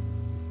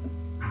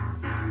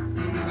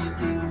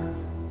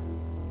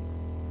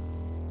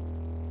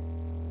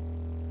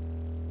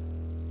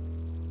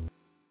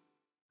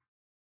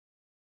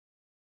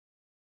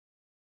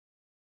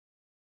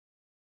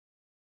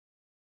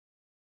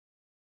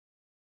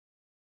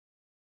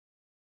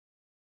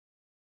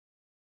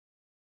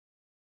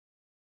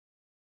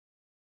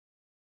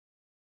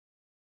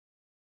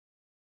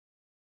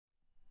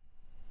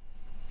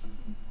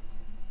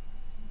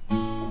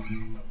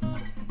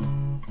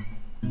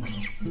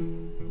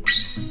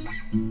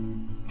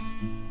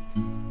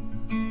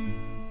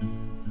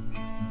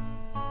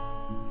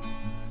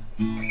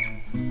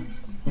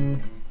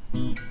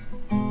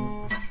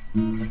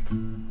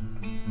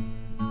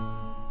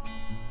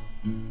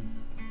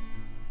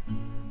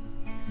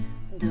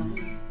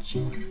 Don't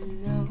you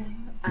know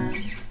I'm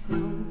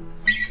no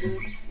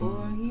good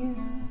for you?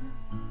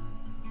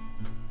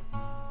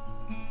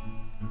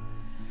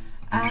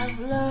 I've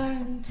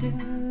learned to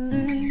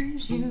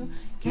lose, you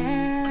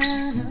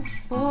can't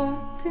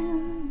afford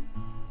to.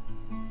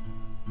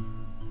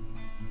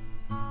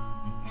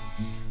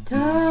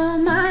 Tore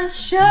my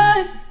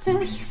shirt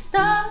to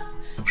stop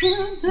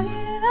you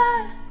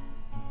bleeding,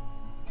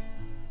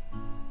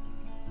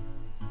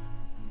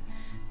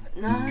 but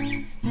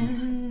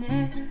nothing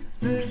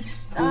ever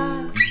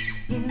stops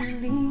you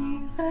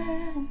leaving.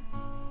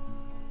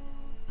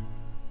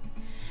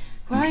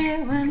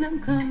 Quiet when I'm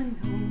coming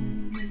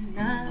home and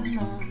I'm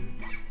on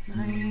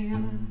my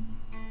own.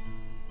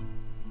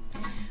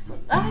 Well,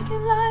 like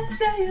it like,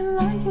 say you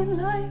like it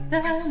like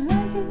that,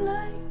 like it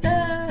like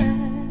that.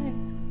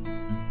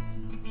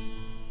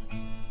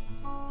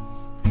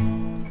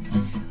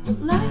 Well,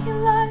 like it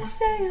like,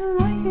 say you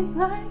like it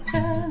like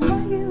that,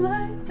 like it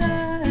like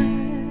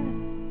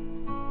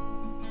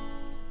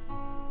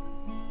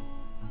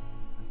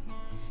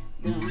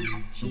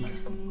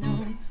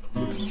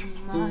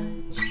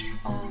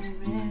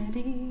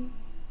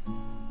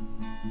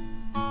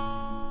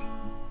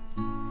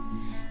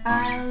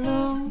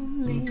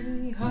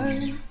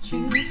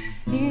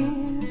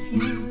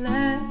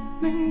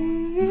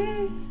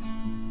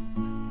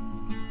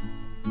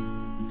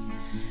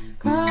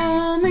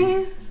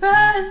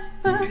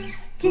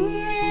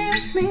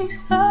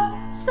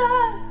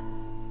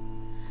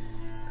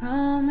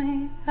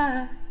me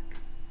back,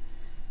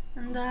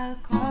 and I'll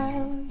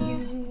call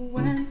you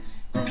when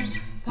the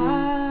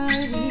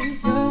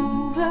party's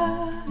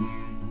over.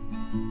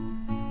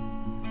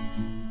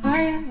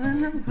 Quiet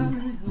when I'm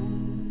coming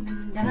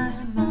home, and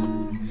I'm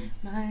on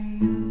my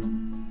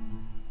own.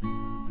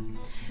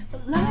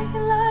 But like it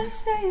like,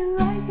 say it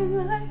like it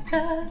like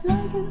that,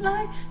 like it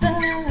like that.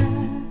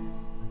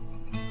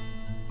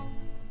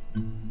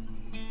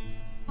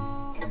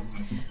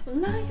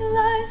 Like it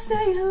like,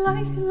 say it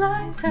like it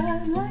like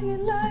that, like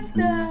it like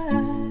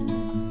that.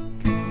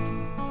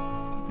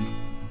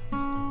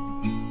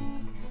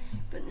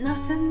 But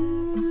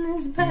nothing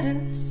is better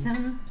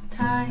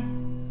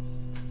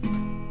sometimes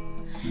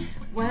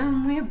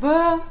when we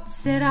both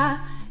said our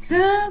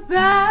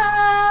goodbyes.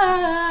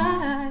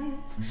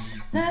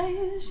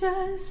 Let's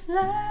just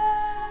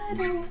let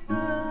it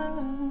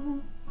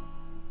go.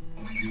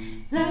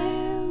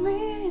 Let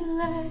me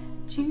let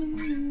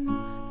you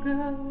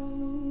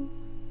go.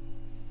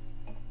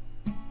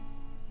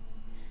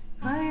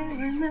 Quiet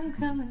when I'm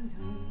coming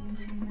home,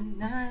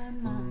 and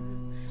I'm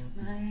on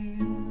my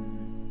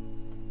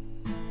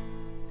own.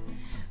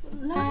 Well,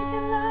 like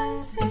it like,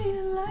 say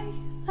it like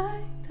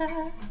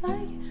that,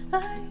 like it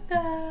like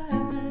that.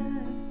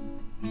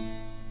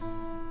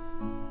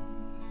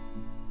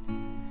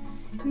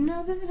 You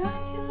know that I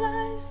can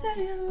lie, say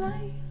it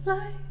like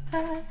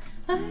that,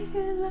 like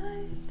it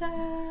like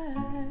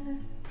that.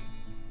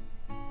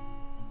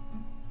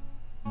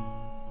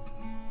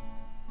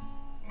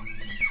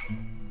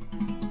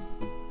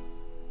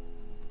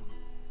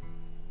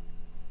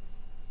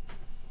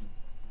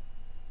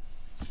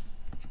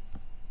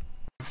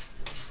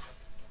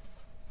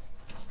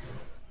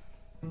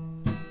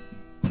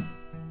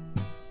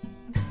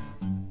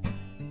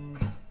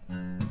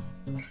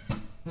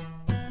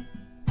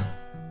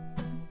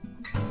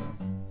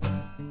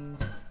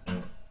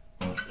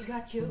 You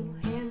got your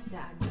hands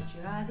tied, but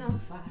your eyes on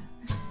fire.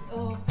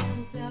 Your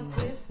hands up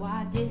with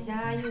wild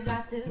desire. You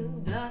got the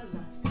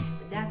bloodlust,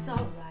 but that's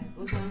alright.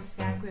 We're gonna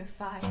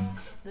sacrifice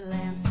the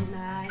lambs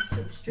tonight.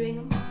 So string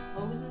them,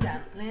 hose them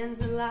down, cleanse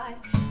the light.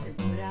 Then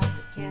put out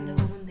the candle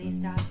when they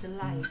start to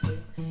light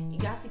it. You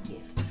got the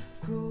gift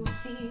of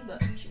cruelty,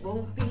 but you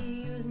won't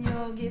be using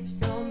your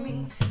gifts on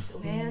me. So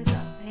hands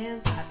up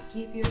to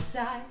keep your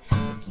side,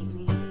 and keep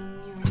me in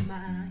your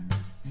mind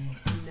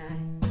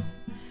tonight.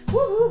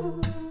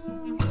 Woo!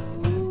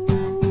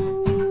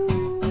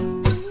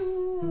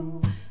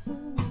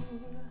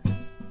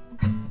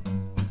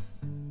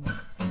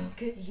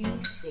 Cause you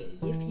say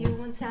if you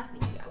untie me,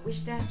 I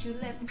wish that you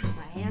let me put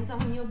my hands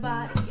on your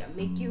body. I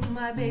make you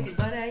my baby,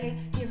 but I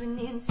ain't giving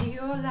in to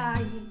your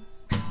lies.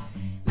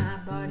 My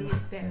body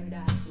is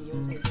paradise and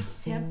yours is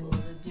the temple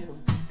of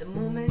doom. The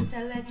moment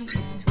I let you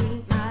in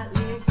between my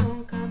legs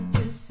won't come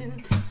too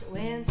soon. So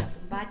hands up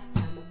and bite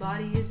your time, my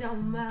body is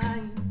on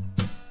mine.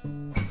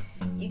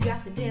 You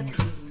got the devil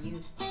in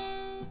you.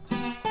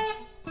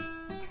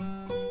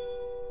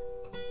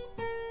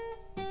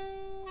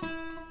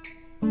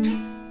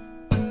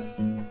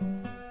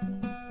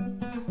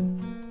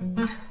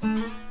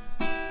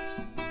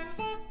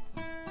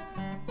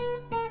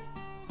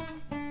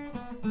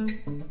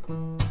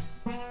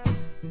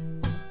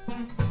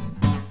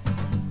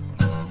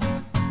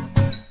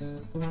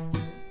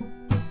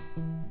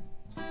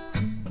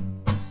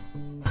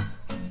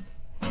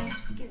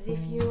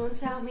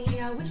 Tell me,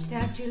 I wish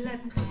that you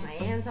let me put my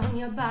hands on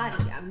your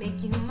body. I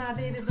make you my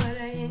baby, but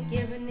I ain't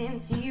giving in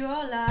to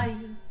your lies.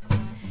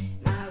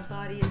 My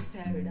body is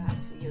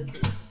paradise and yours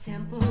is the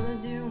temple of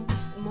doom.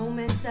 The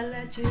moment I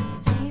let you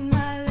between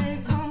my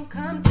legs won't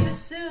come too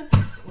soon.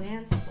 So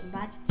hands up and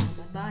bite your tongue,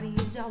 my body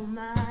is all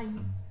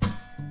mine.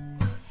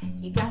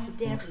 You got the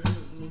devil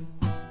in you.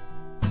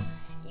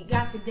 You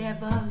got the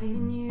devil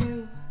in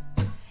you.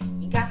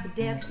 You got the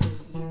devil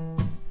in you.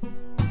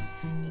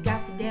 You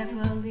got the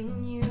devil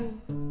in you.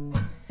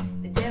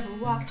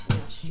 Walks in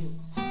your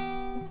shoes.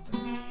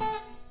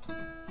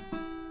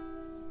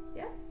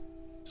 Yeah.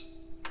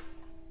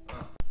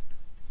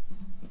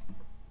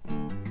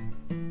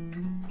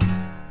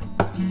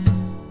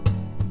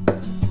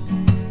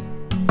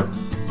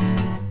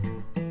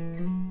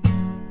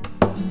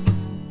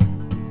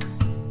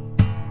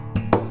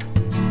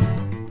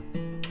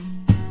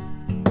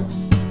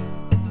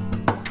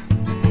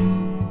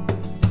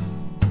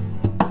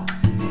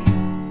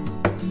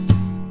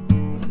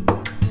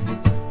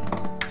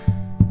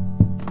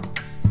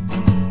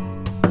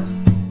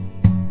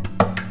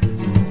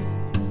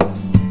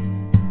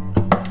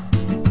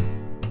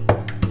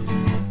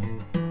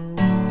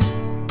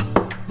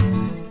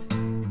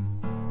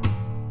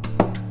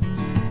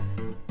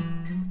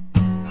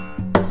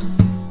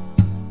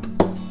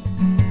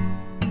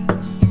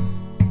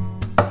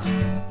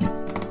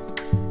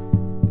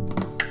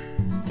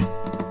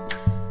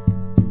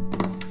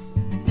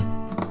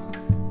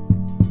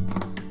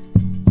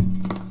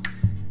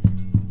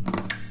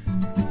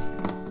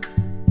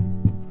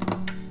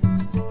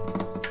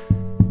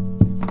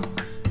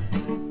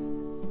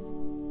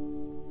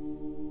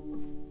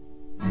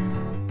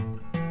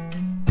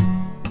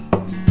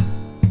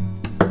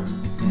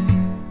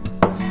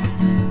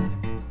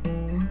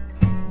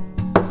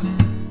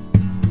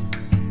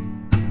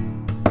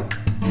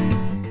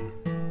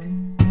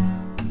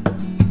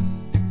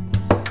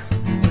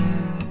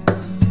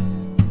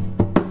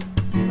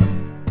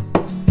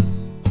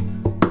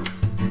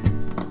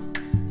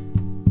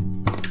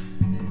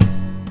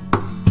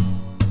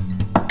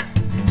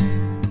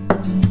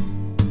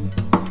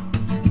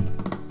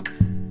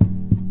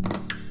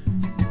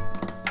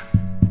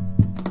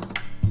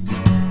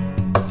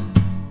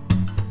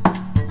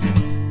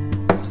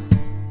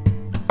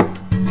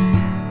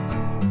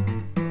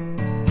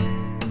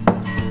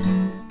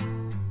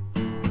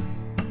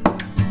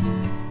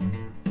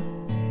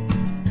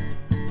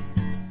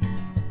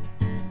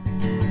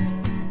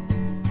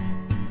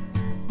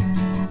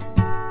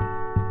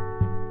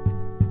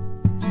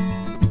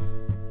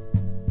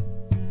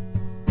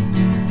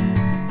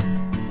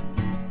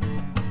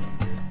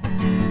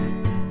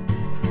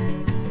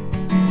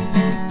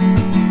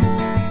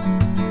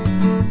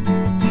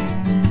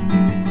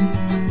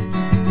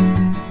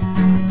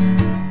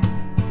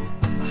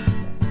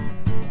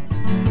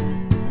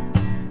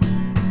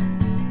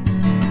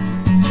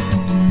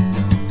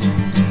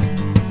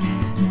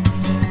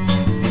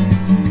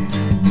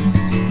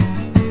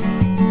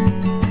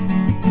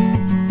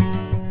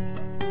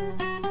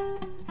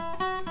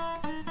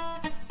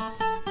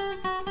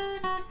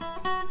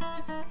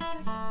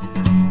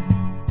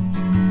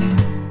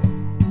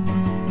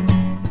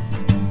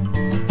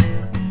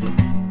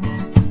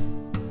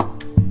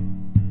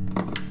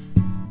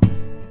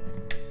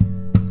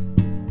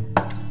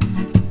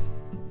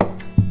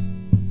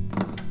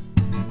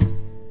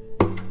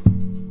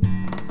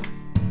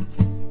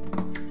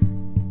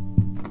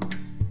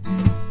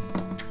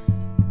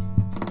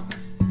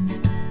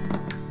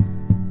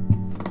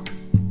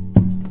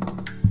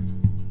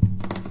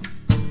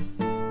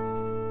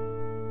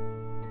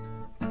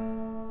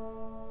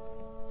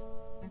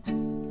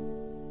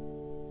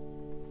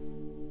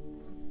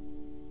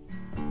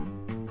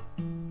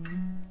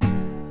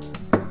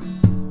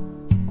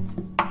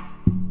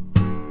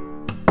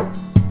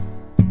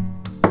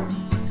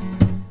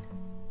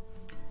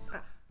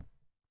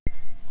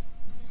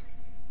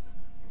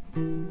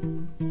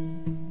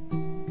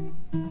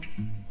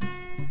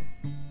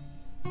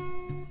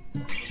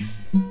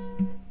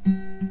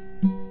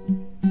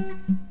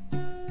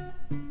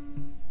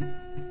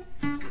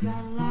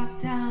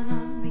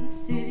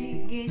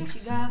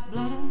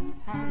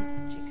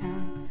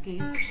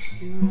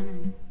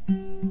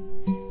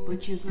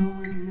 you're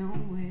going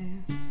nowhere.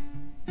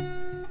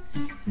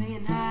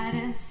 Playing hide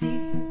and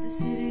seek with the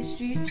city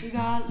streets. You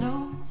got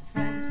loads of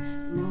friends, but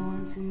no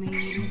one to meet.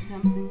 And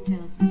something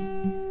tells me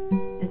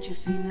that you're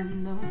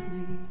feeling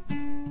lonely.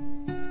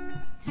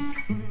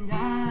 And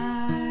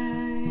I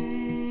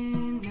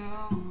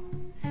know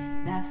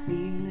that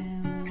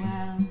feeling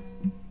well.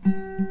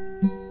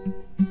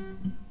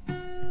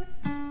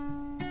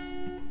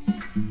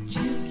 But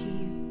you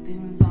keep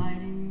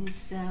inviting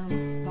yourself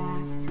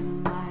back to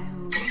my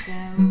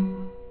hotel.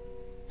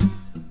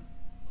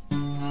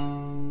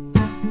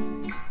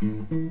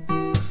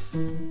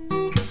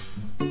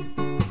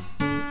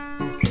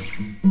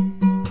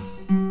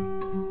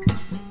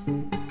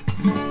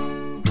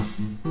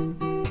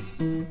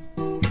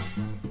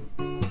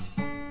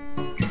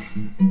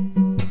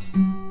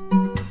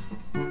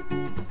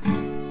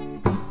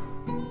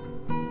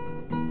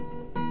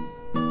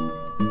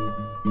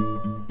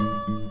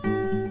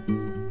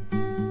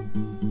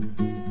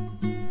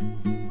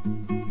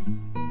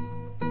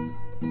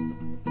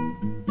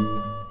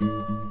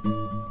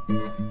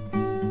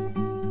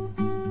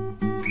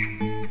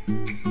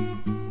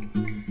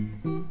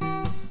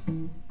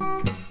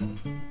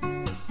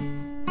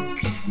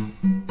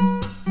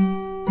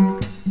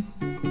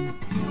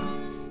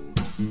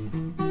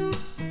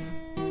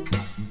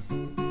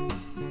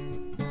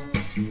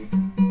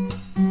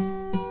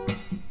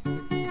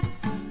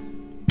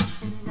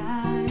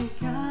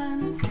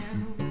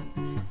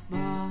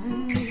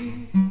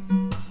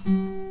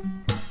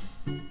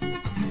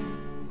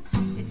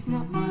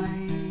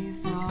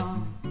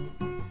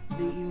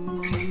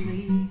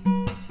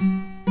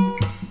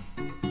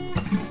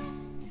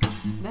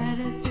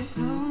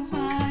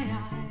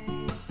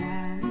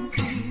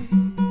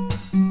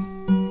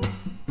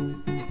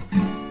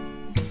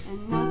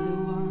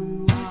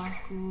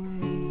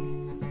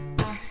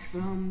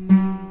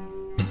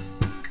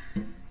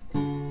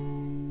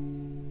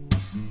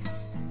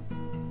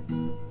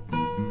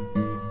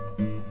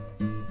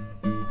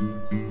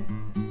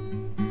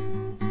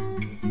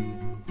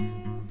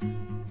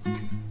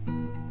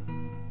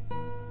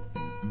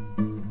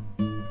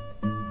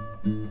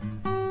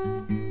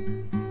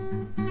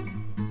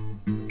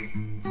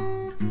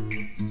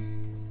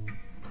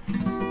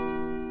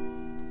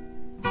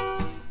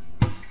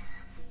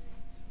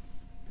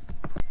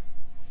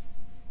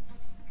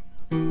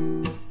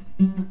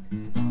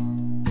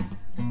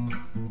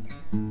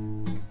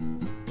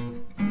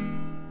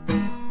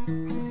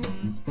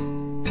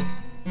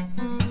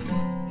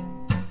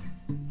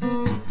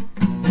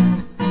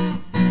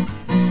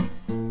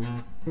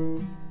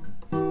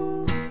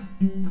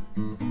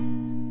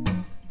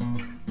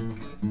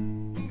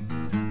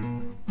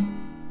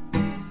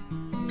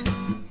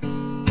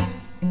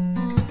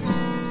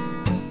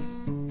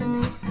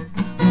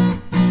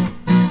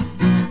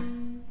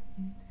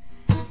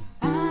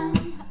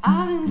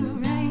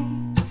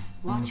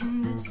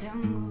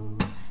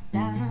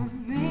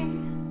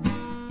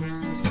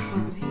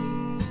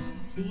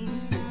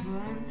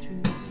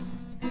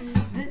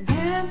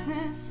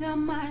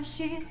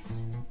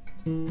 Sheets.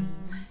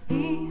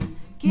 He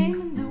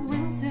came in the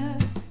winter,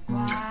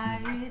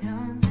 quite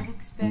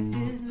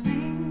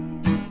unexpectedly.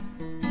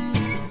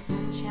 In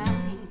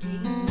sunshine, he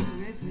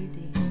came every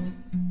day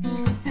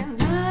to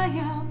lie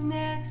up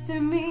next to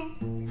me.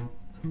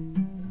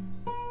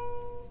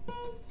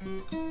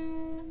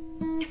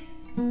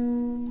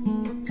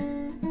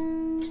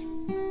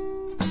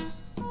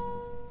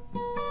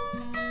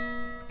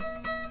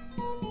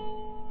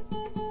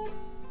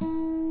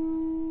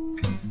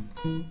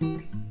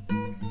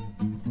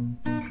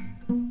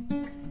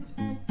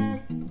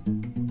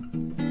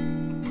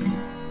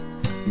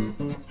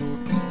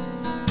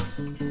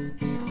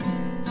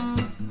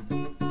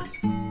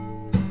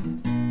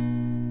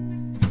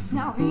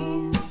 Now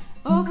he's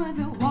over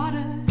the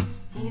water,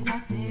 he's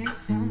out there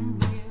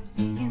somewhere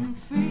being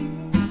free.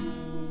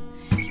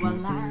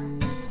 While I'm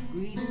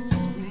greeting the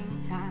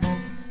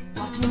springtime,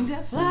 watching the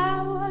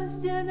flowers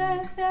do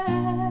their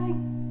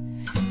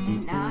thing.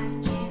 And I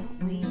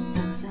can't wait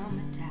till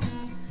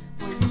summertime,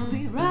 when you'll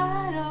be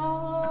right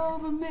all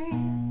over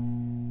me.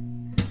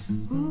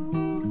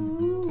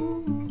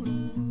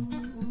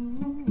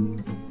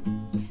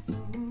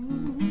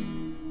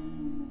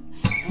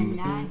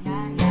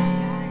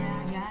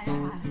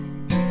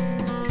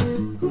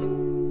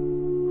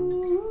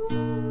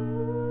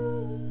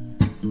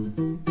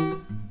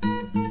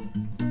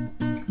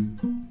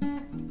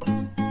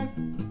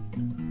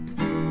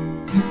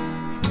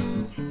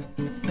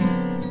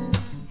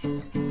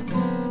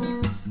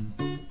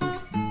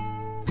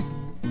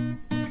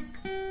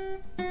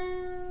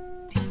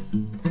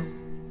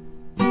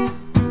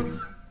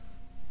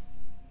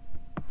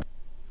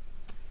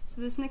 So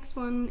this next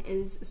one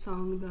is a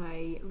song that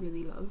I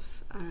really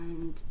love,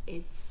 and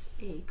it's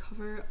a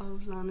cover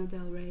of Lana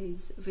Del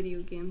Rey's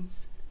Video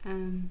Games.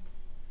 I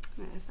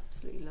just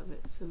absolutely love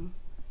it, so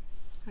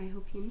I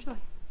hope you enjoy.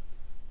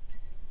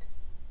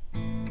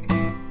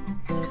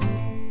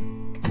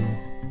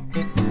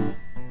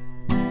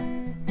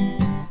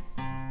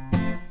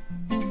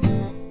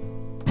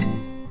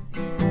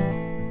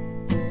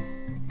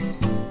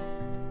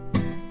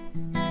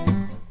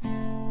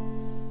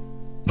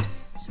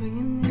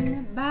 Swinging in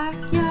the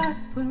backyard,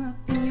 pull up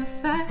in your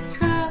fast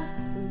car,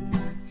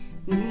 whistling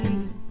my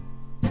name.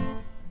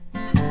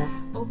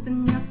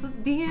 Open up a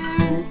beer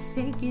and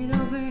say get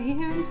over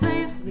here and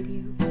play a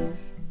video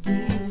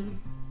game.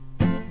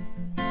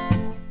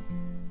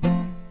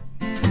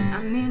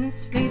 I'm in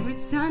his favorite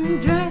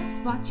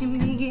sundress, watching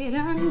me get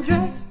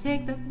undressed,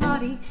 take the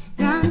body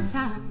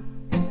downtown.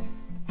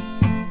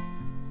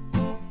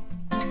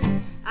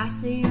 I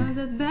say you're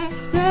the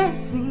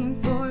bestest, leaning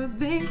for a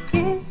big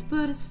kiss,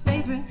 put his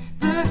favorite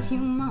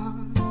perfume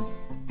on.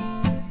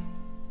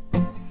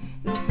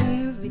 Go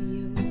play a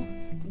video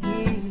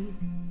game.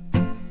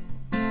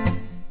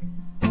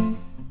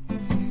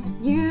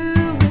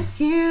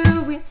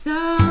 It's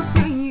all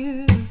for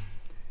you.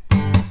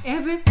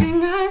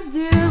 Everything I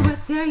do, I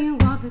tell you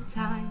all the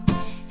time.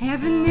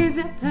 Heaven is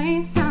a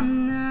place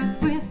on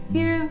earth with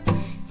you.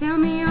 Tell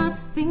me all the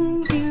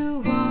things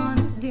you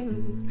wanna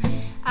do.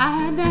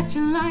 I heard that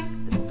you like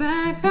the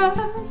bad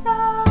girls,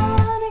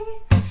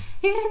 honey.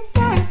 Is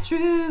that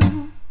true?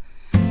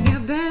 You're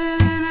better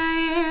than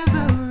I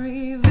ever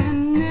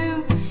even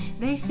knew.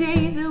 They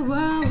say the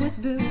world was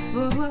built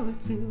for World War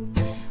II.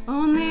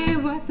 Only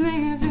worth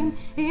living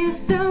if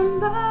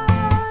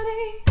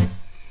somebody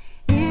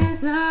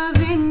is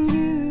loving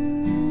you.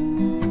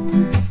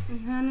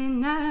 And honey,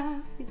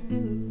 now you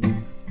do.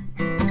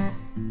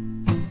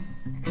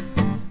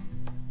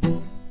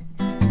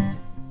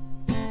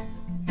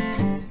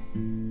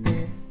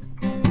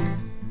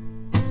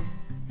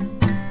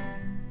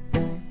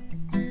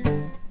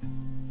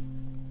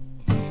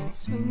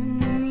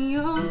 Swinging in the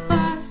old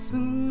bars,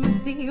 swinging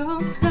with the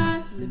old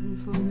stars, living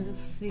for the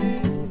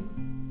fame.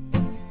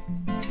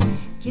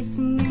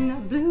 Kissing in the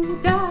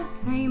blue dark,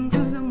 playing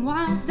cruising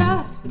wild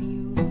darts,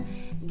 video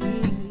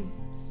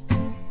games.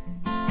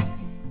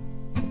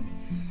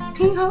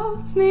 He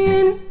holds me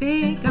in his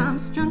big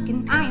arms, drunk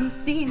and I am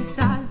seeing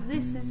stars.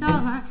 This is all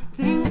I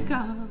think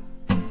of.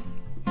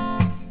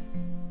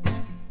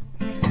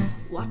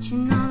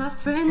 Watching all our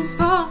friends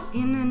fall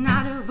in and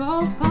out of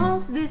old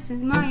balls. This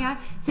is my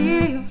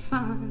idea of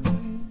fun.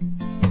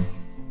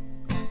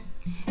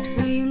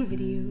 Playing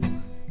video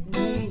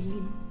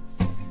games.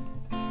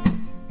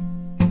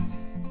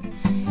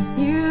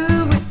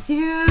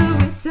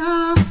 It's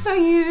all for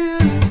you.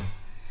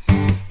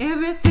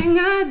 Everything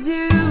I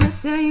do, I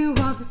tell you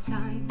all the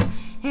time.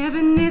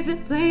 Heaven is a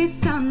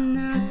place on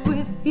earth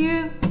with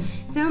you.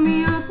 Tell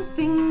me all the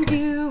things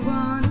you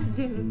wanna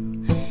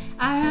do.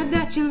 I heard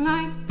that you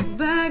like the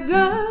bad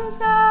girls,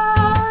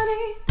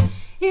 honey.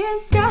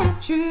 Is that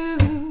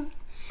true?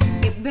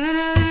 You're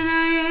better than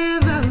I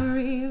ever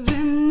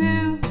even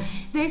knew.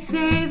 They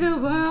say the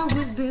world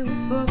was built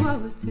for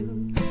World War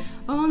II.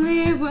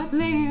 Only worth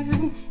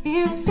living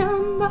if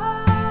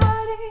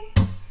somebody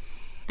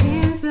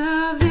is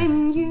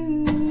loving you.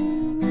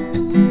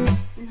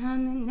 And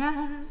honey,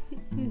 now you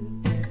do.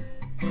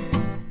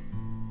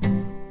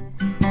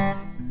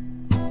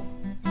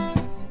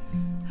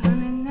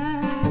 Honey,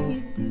 now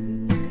you do.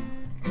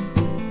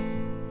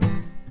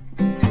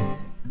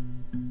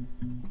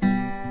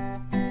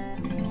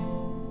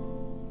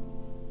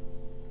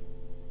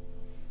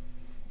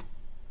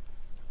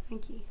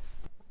 Thank you.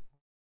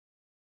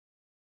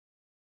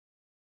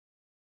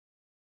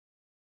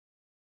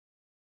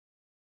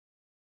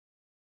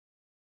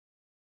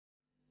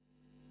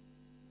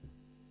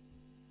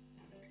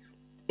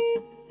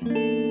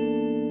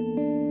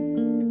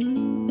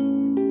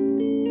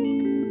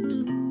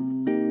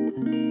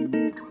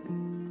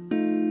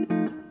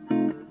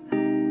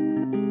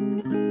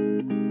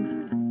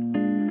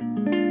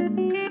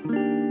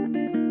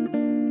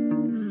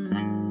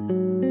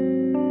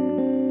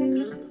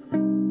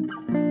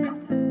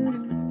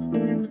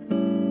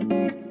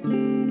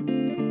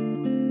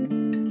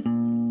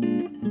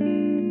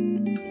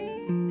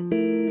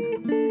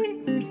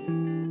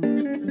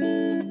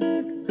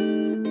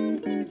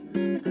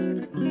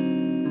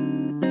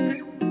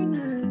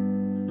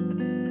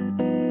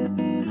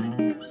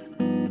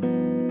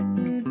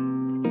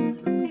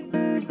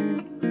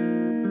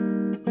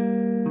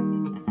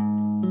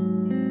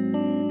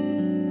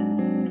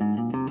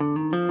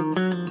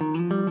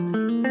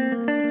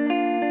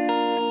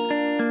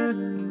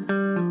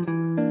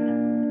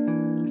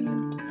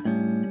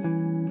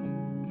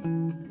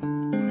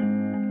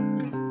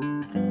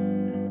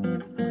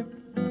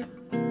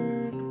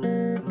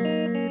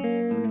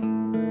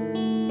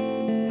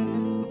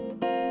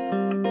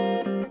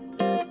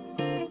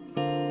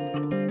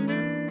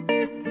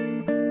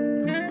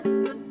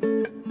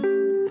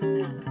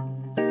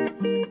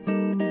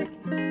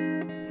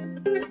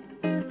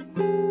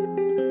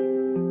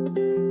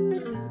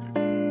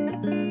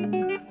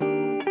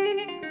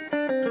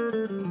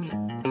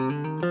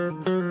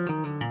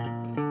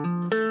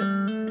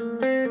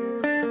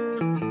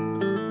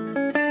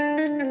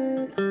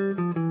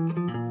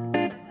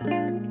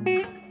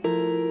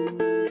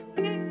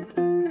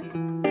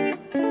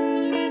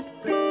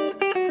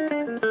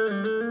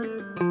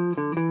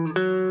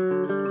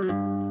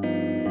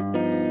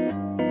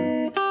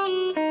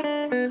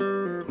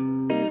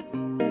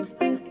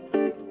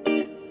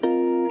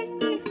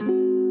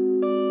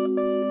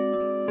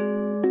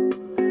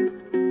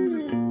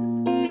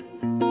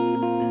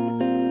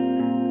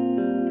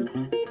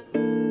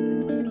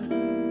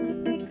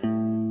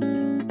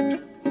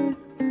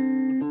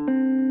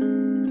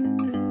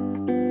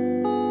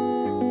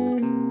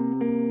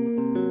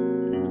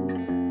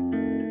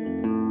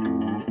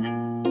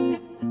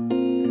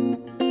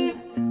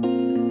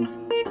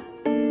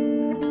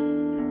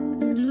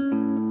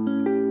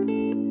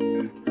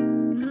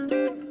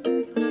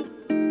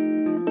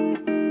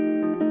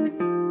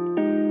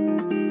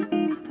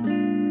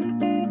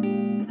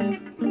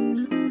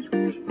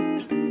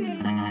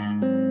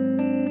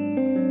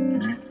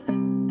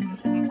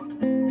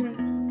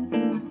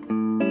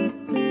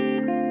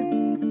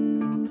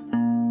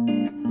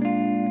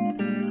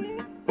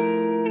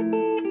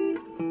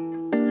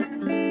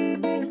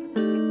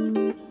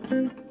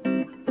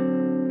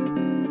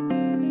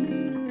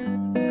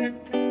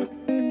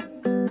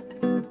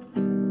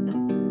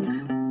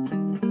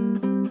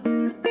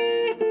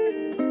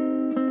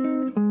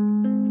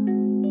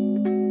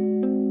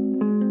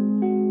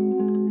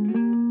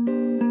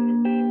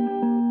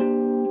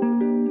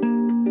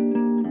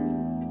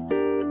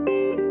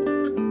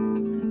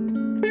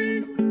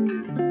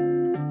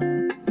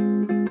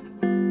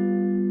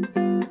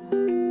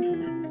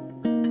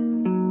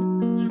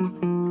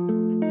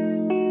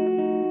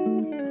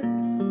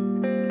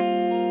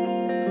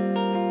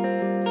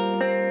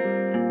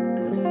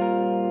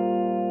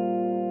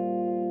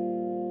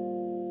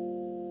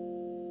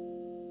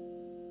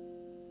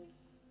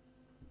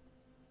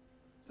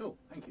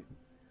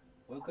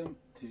 Welcome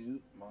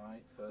to my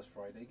first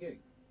Friday gig.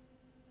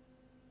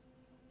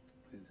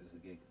 Since it's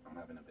a gig I'm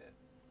having a bit.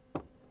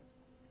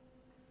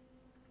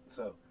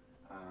 So,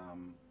 I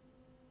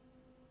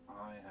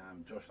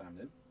am Josh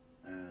Lambden,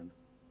 and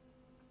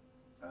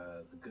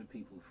the good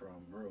people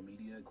from Rural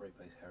Media, Great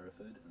Place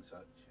Hereford and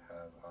such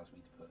have asked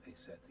me to put a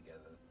set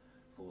together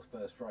for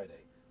First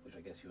Friday, which I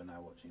guess you are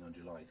now watching on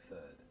July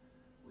 3rd,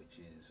 which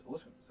is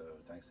awesome. So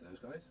thanks to those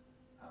guys.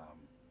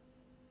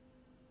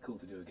 Cool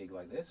to do a gig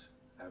like this.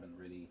 I haven't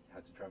really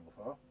had to travel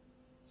far,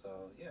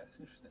 so yeah, it's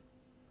interesting.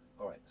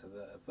 Alright, so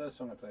the first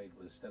song I played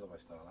was Stella by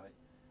Starlight,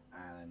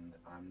 and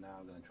I'm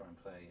now going to try and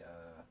play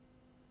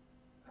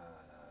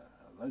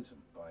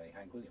Lonesome by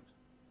Hank Williams.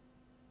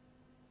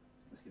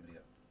 Let's give it a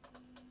go.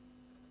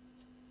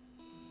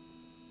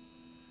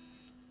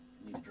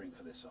 Need a drink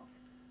for this song.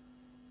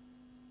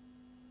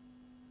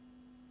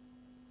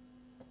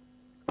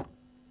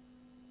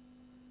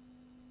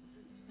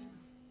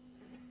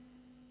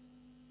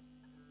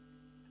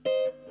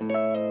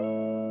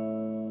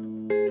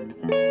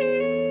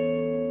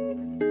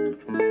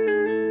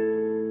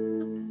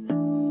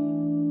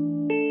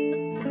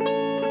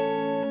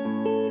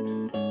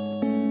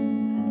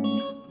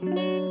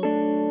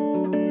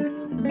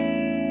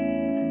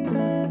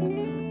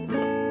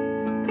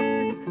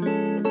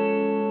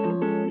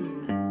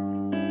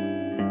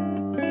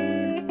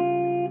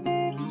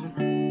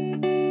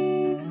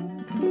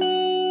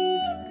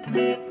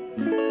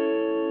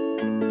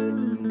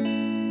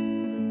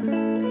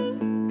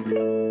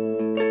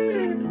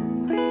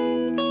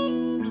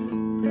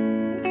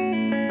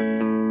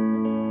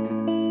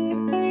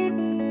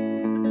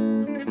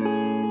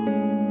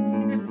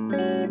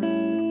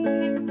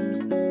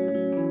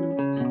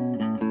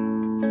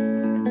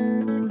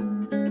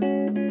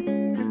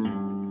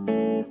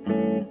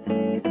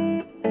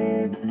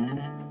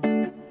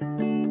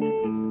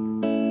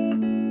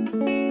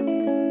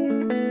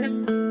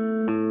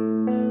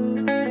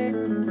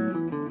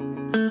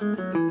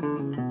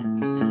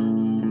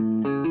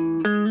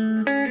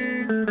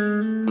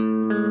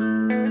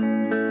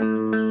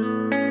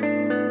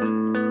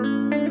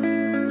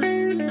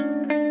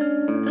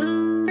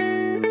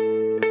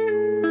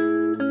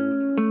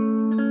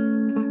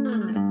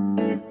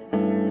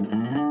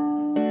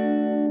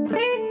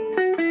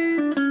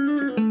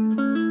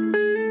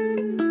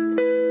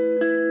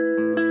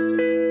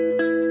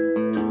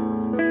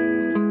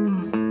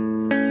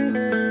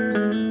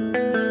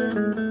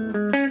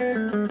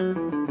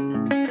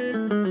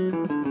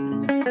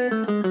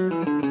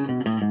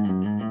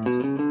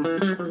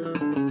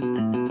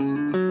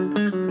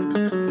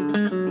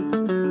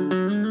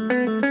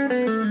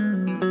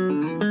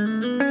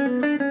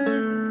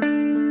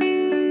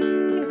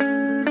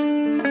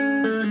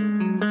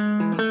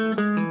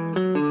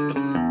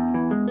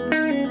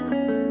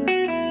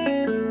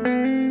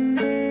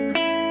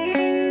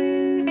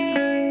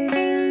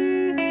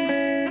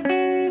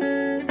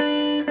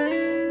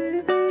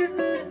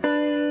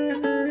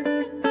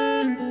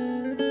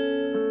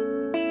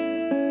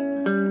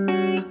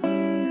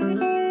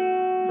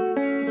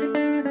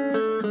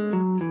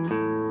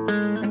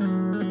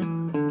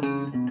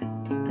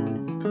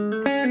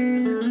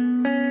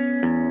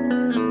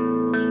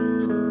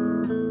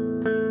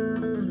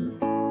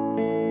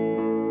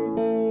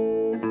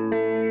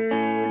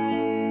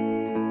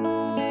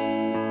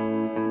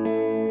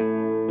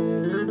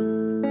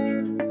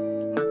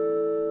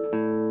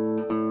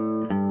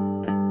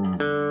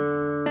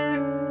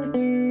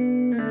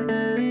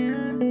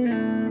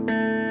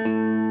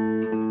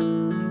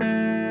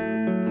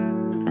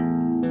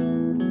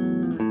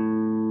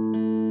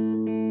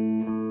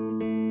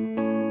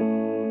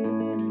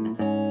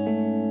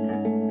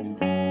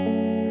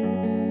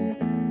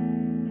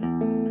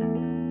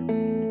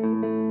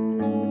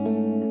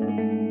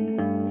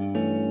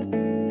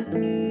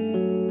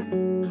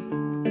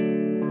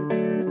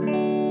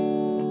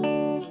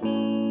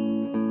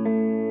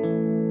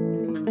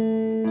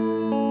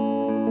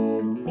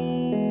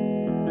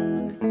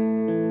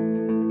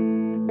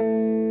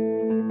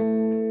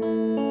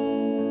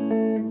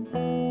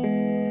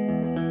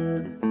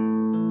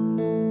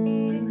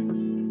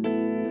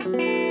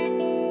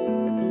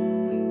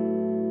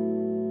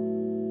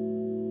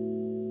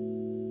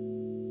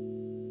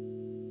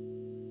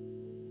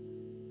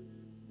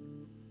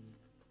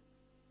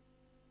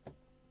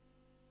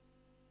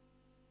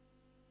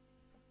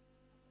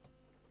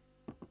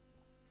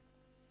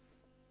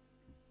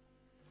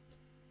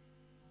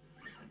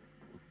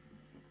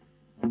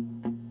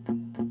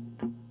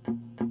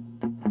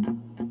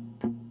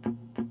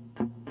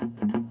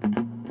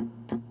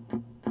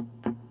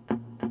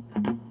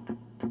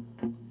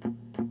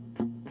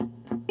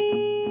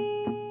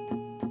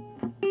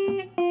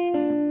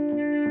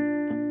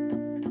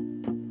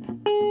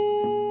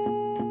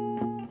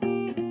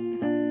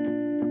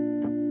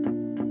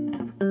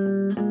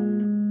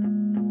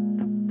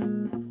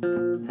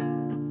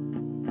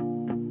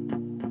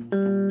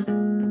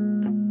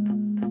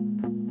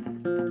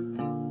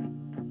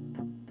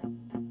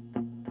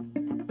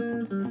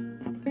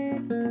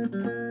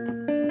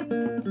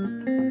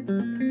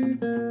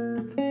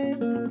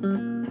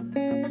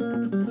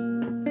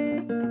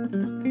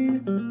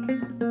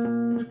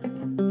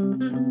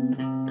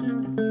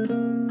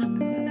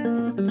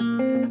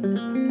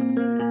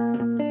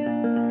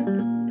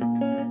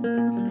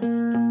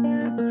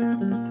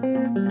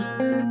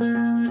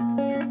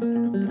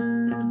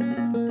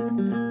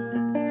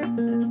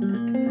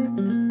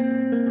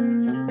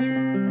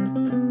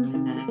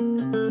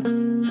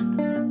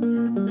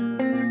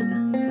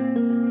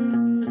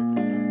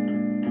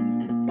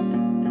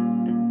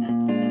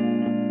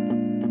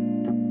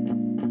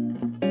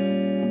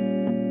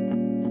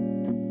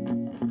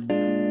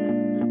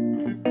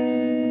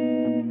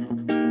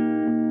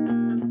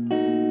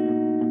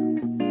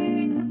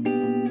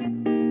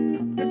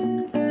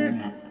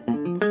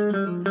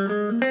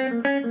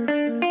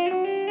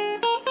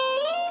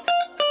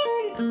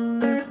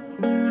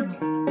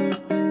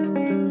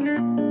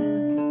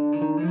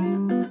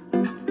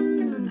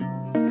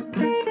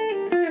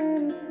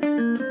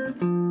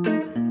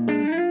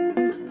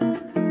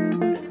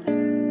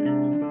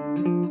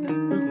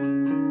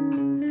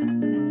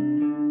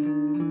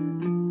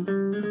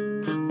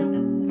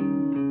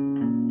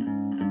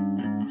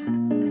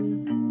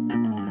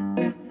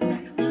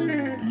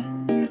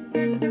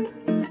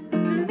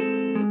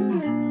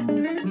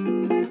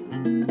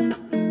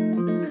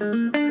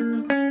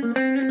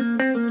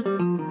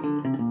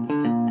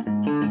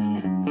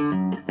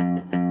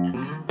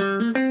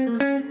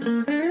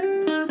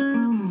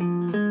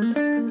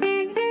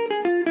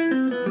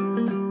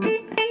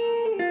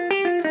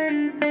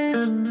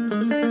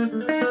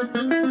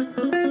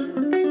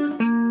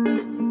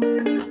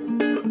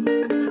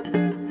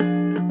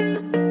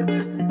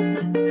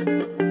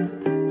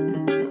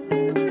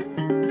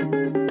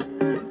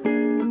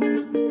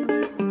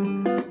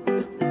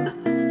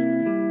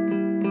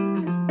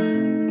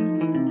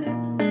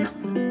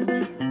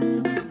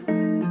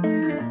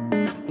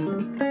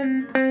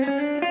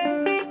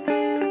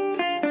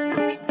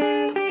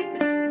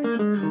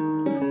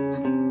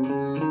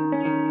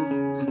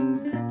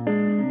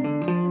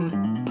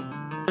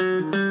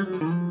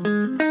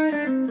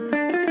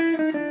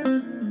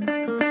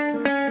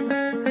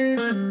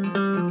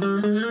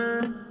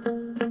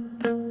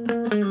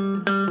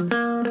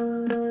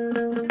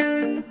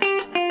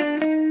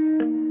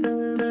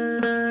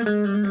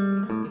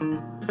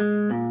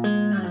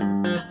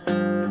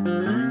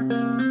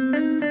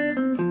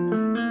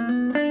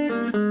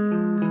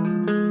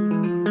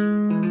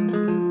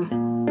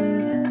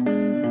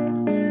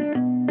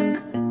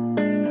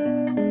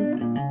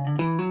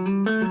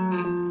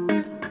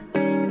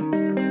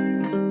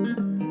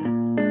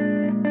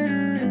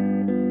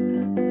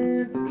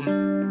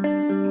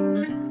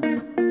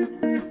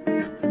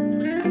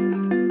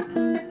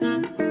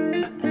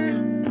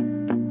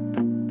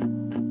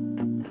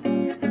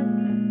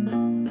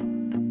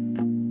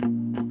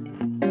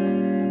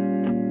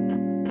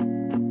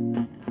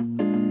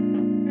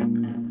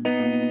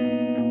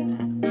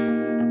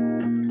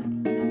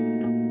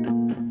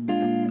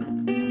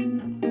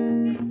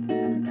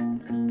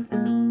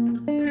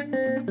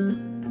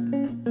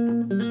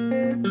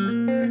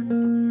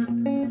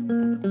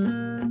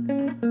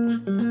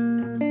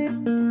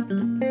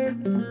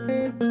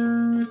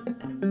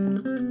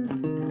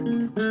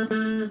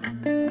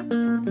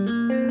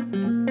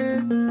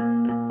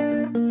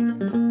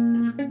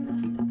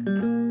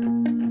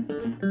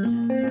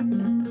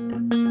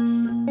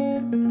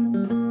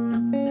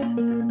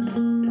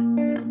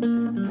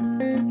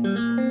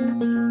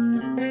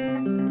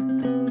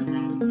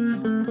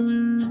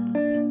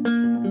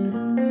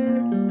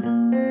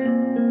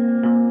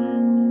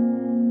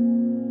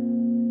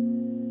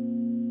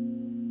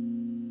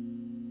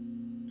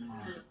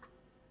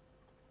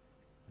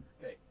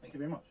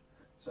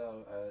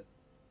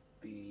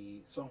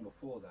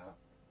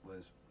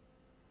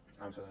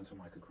 I'm So Lonesome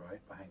I Could Cry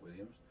by Hank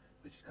Williams,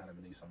 which is kind of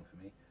a new song for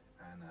me,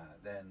 and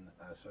then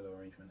a solo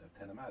arrangement of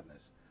Tenor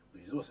Madness,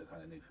 which is also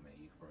kind of new for me,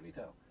 you can probably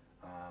tell,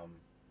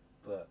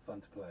 but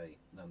fun to play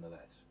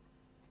nonetheless.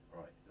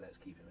 Right, let's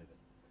keep it moving.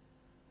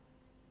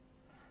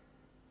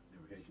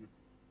 Lubrication.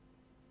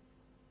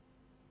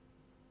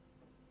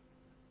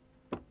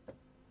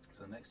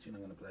 So the next tune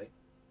I'm going to play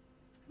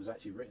was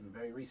actually written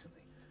very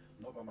recently,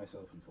 not by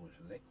myself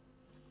unfortunately.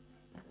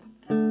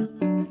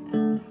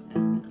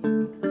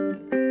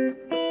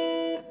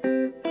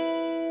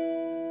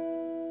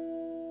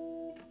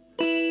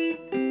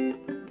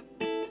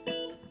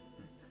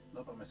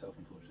 Not by myself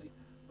unfortunately,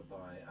 but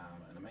by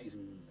an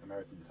amazing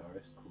American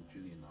guitarist called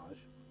Julian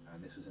Lage,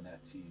 and this was an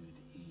etude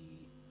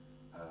he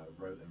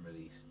wrote and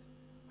released,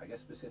 I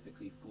guess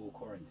specifically for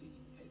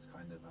quarantine. It's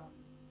kind of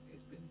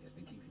it's been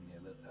keeping me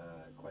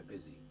quite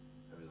busy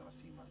over the last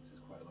few months.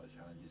 There's quite a lot of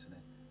challenges in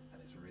it,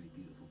 and it's a really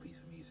beautiful piece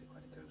of music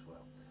when it goes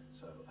well.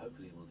 So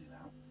hopefully it will do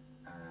now,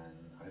 and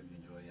I hope you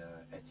enjoy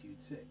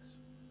Etude 6.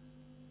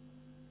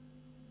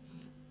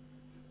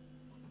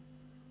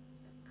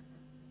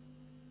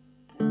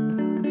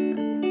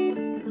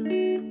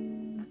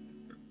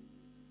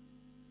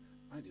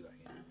 I do that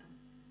again.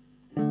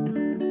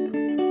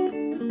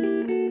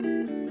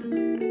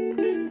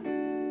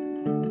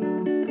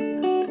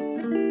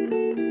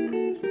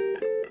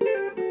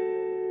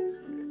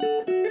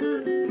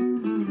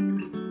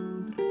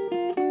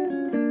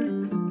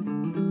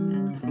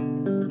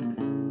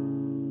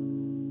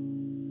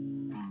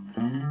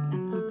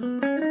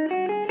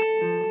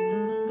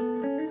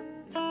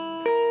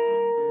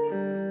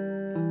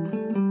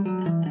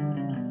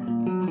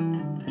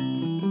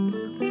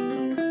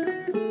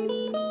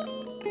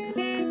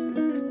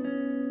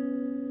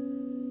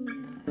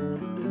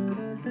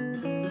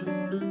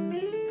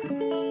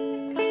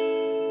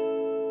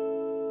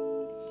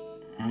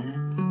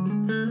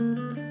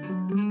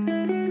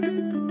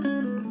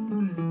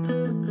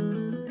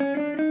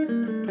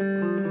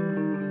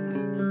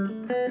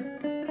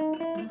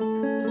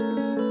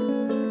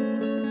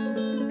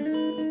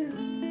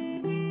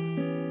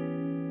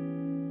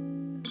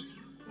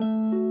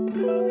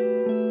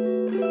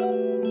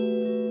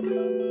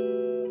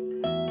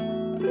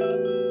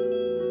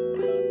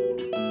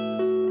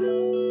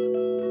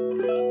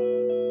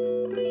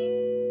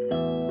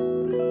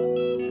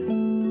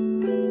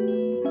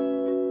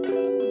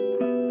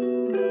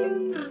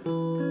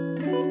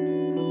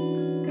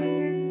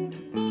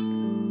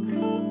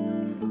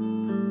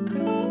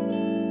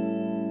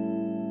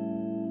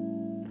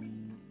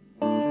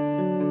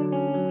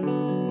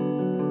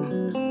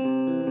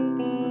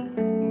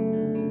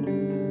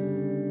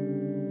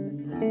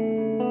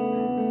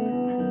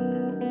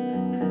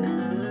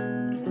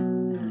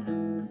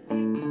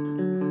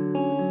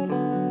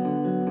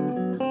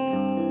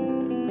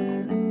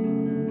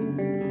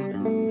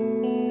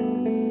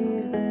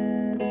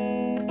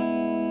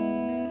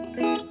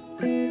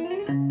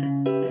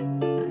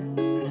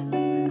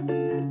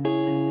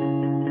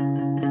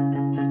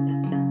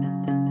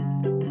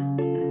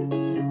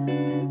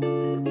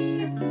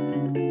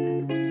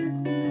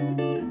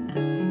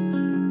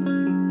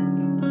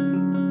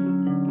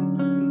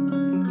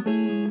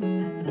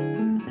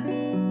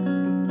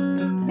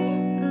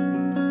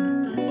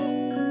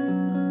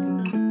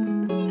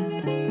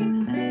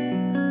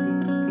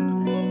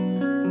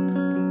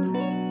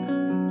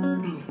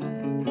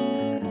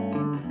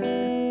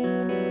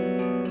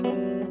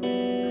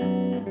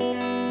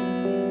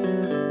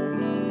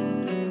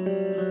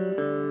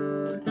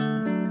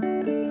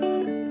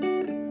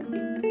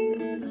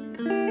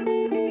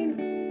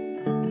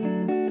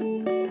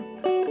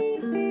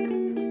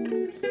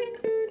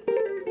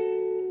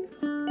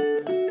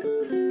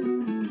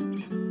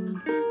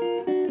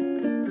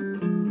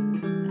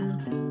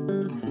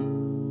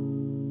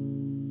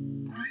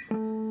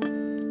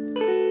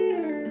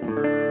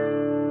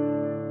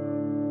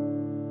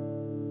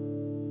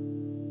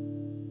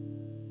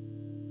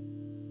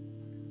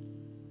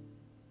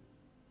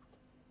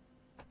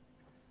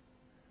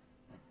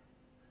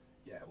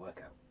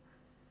 Workout.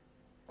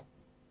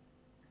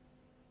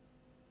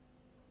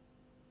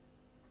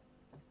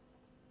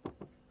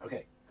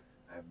 Okay,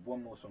 I have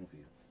one more song for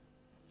you.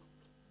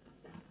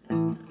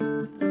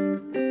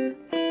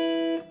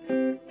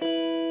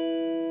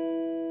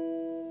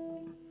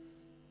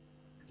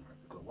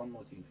 I've got one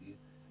more tune for you,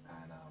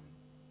 and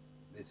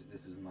this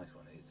is a nice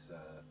one. It's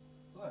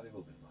well, they've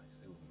all been nice.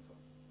 They've all been fun.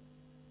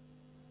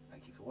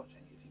 Thank you for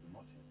watching. If you've been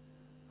watching,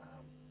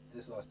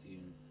 this last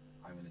tune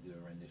I'm going to do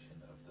a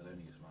rendition of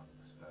Thelonious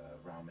Monk's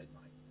Round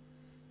Midnight,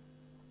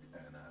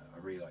 and I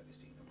really like this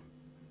tune. I've been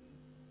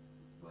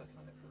working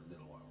on it for a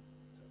little while.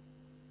 So,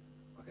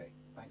 okay,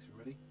 thanks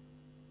everybody.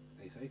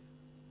 Stay safe.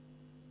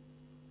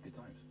 Good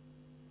times.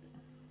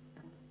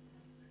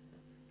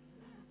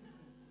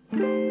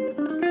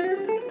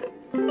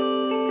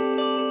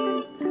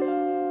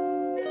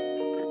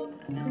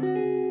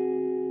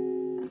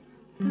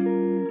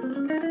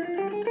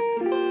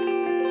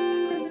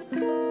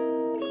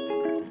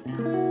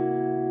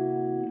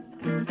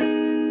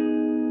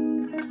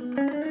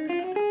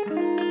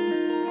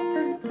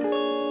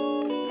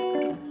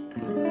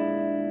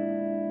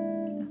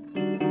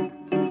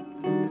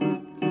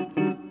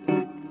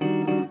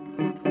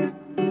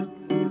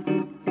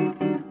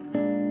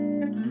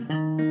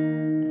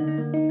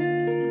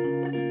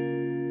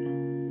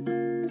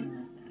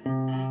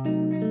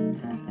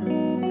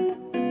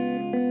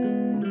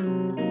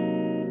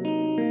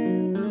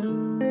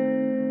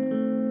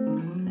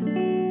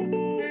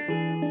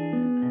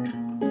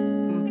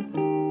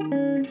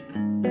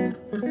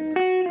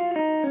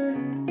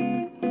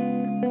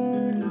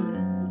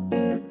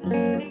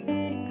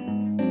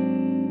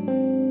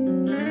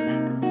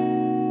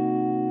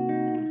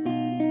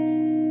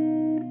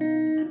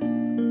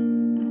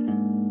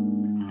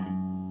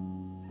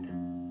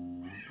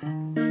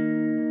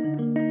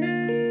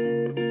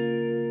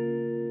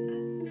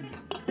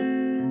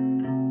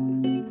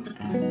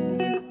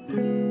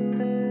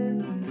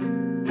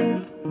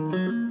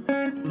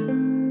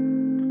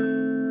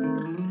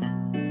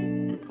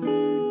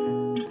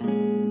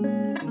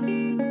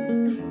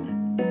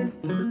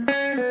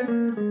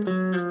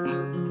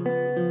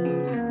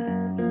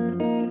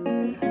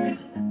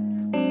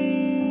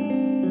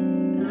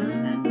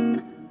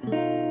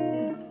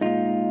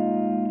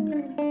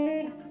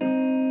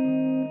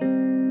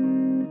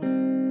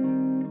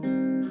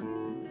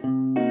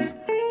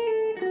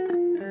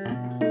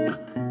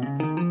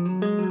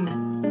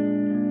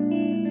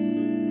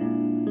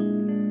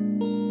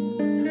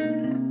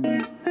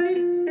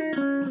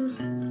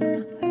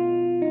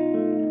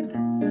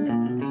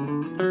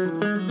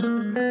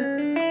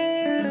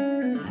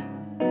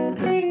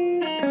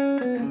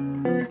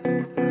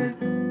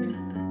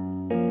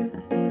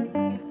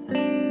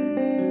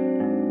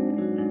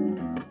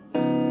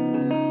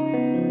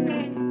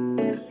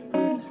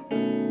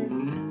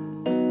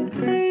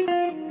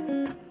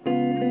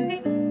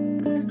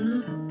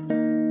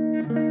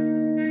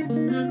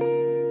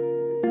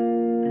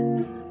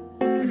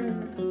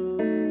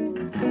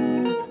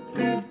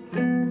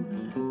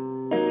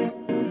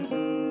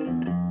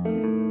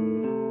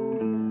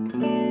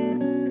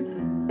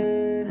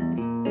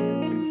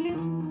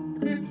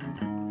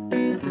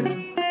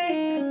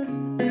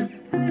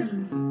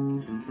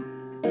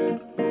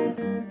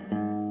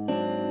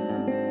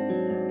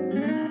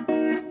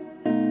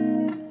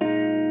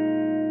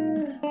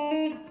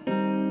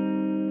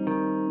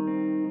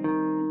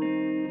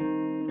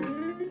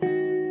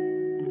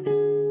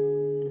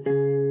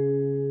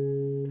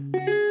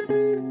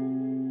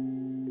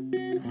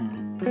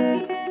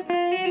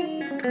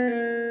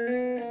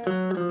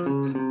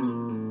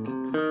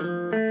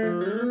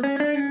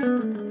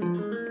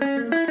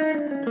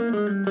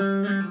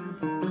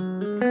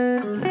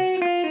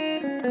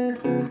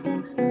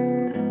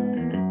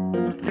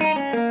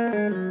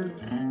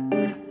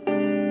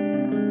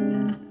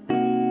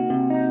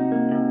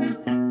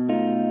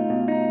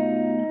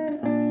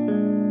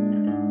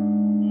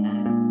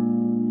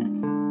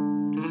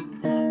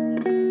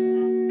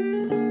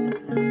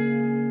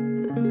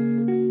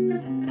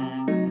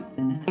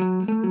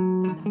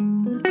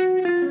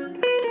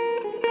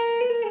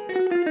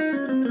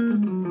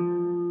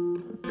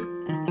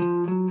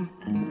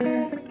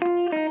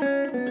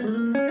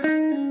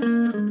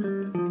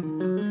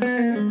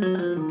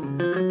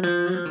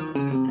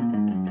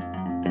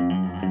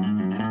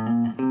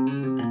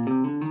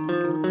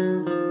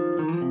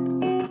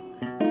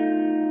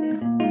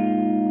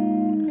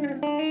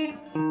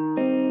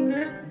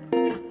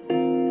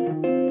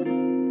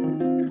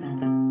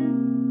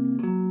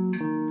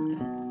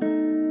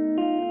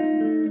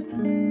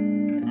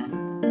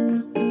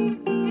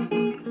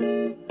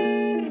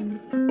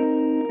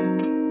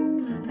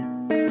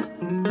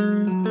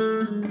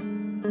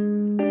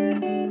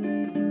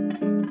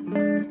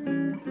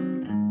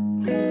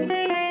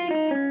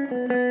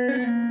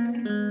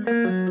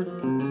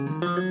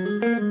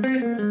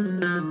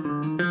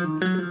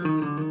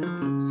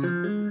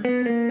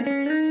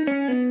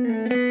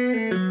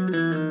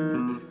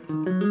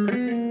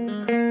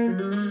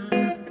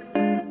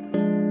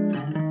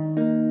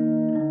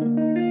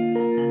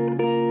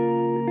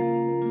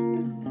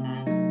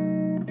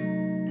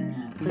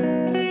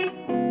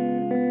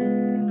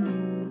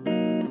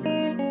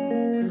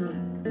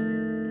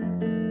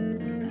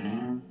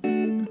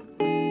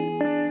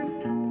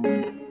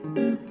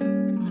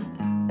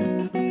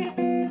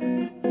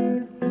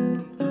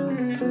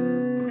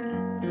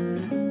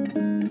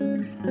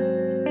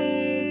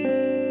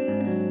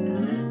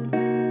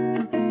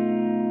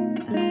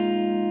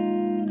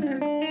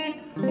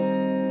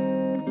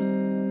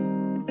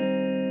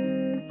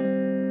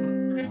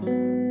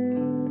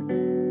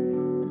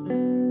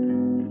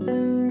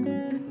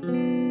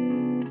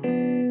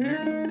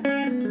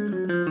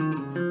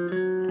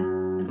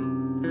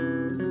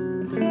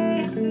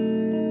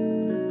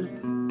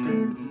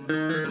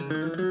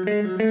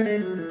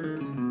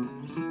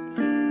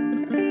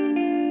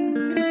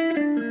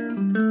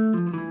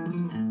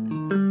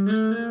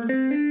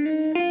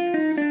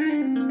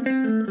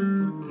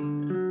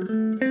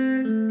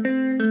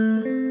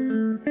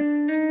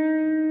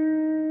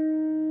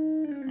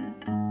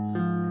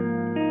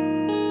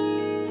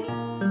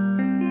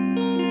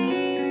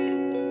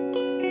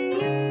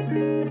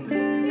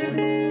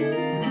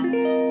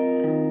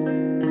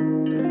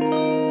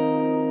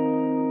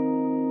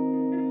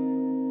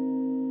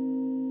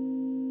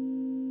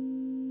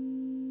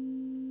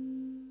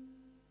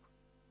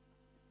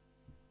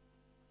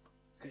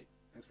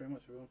 very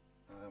much, everyone.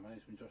 My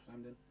name's been Josh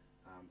Lambden.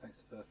 Thanks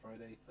to First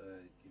Friday for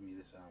giving me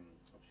this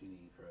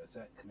opportunity for a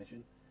set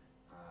commission.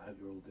 I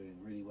hope you're all doing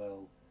really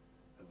well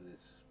over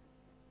this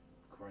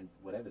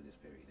whatever this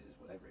period is,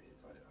 whatever it is.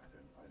 I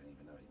don't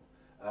even know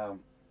anymore.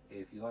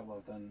 If you like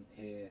what I've done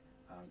here,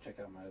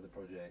 check out my other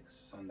projects: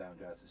 Sundown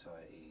Jazz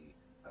Society,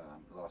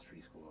 The Last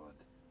Tree Squad,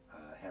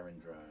 Heron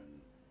Drone,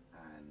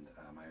 and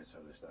my own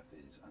solo stuff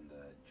is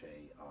under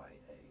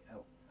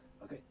JIAL.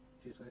 Okay,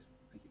 cheers guys.